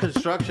the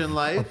construction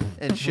life,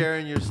 and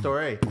sharing your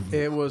story.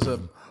 It was a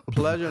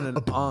pleasure and an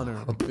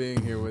honor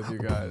being here with you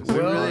guys. We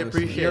really Honestly.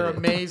 appreciate You're it.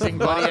 amazing,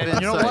 Lot buddy. of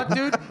And you know insight. what,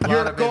 dude? Lot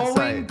You're of going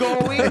insight.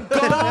 now.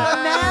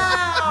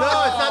 No,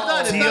 it's not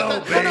done. It's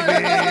not done.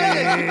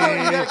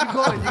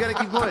 No, you gotta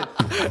keep going.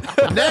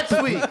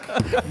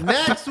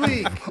 Next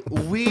week,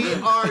 we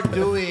are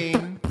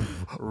doing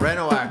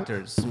reno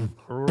actors.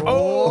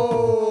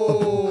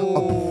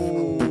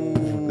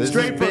 This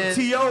Straight has from been-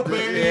 T.O.,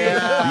 baby.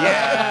 Yeah.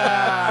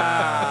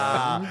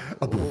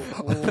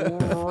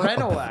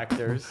 Reno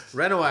actors.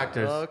 Reno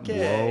actors.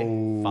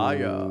 Okay.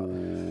 Fire.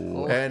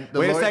 And the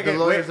Wait a second. the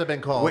lawyers have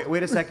been called.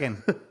 Wait a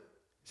second.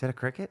 Is that a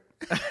cricket?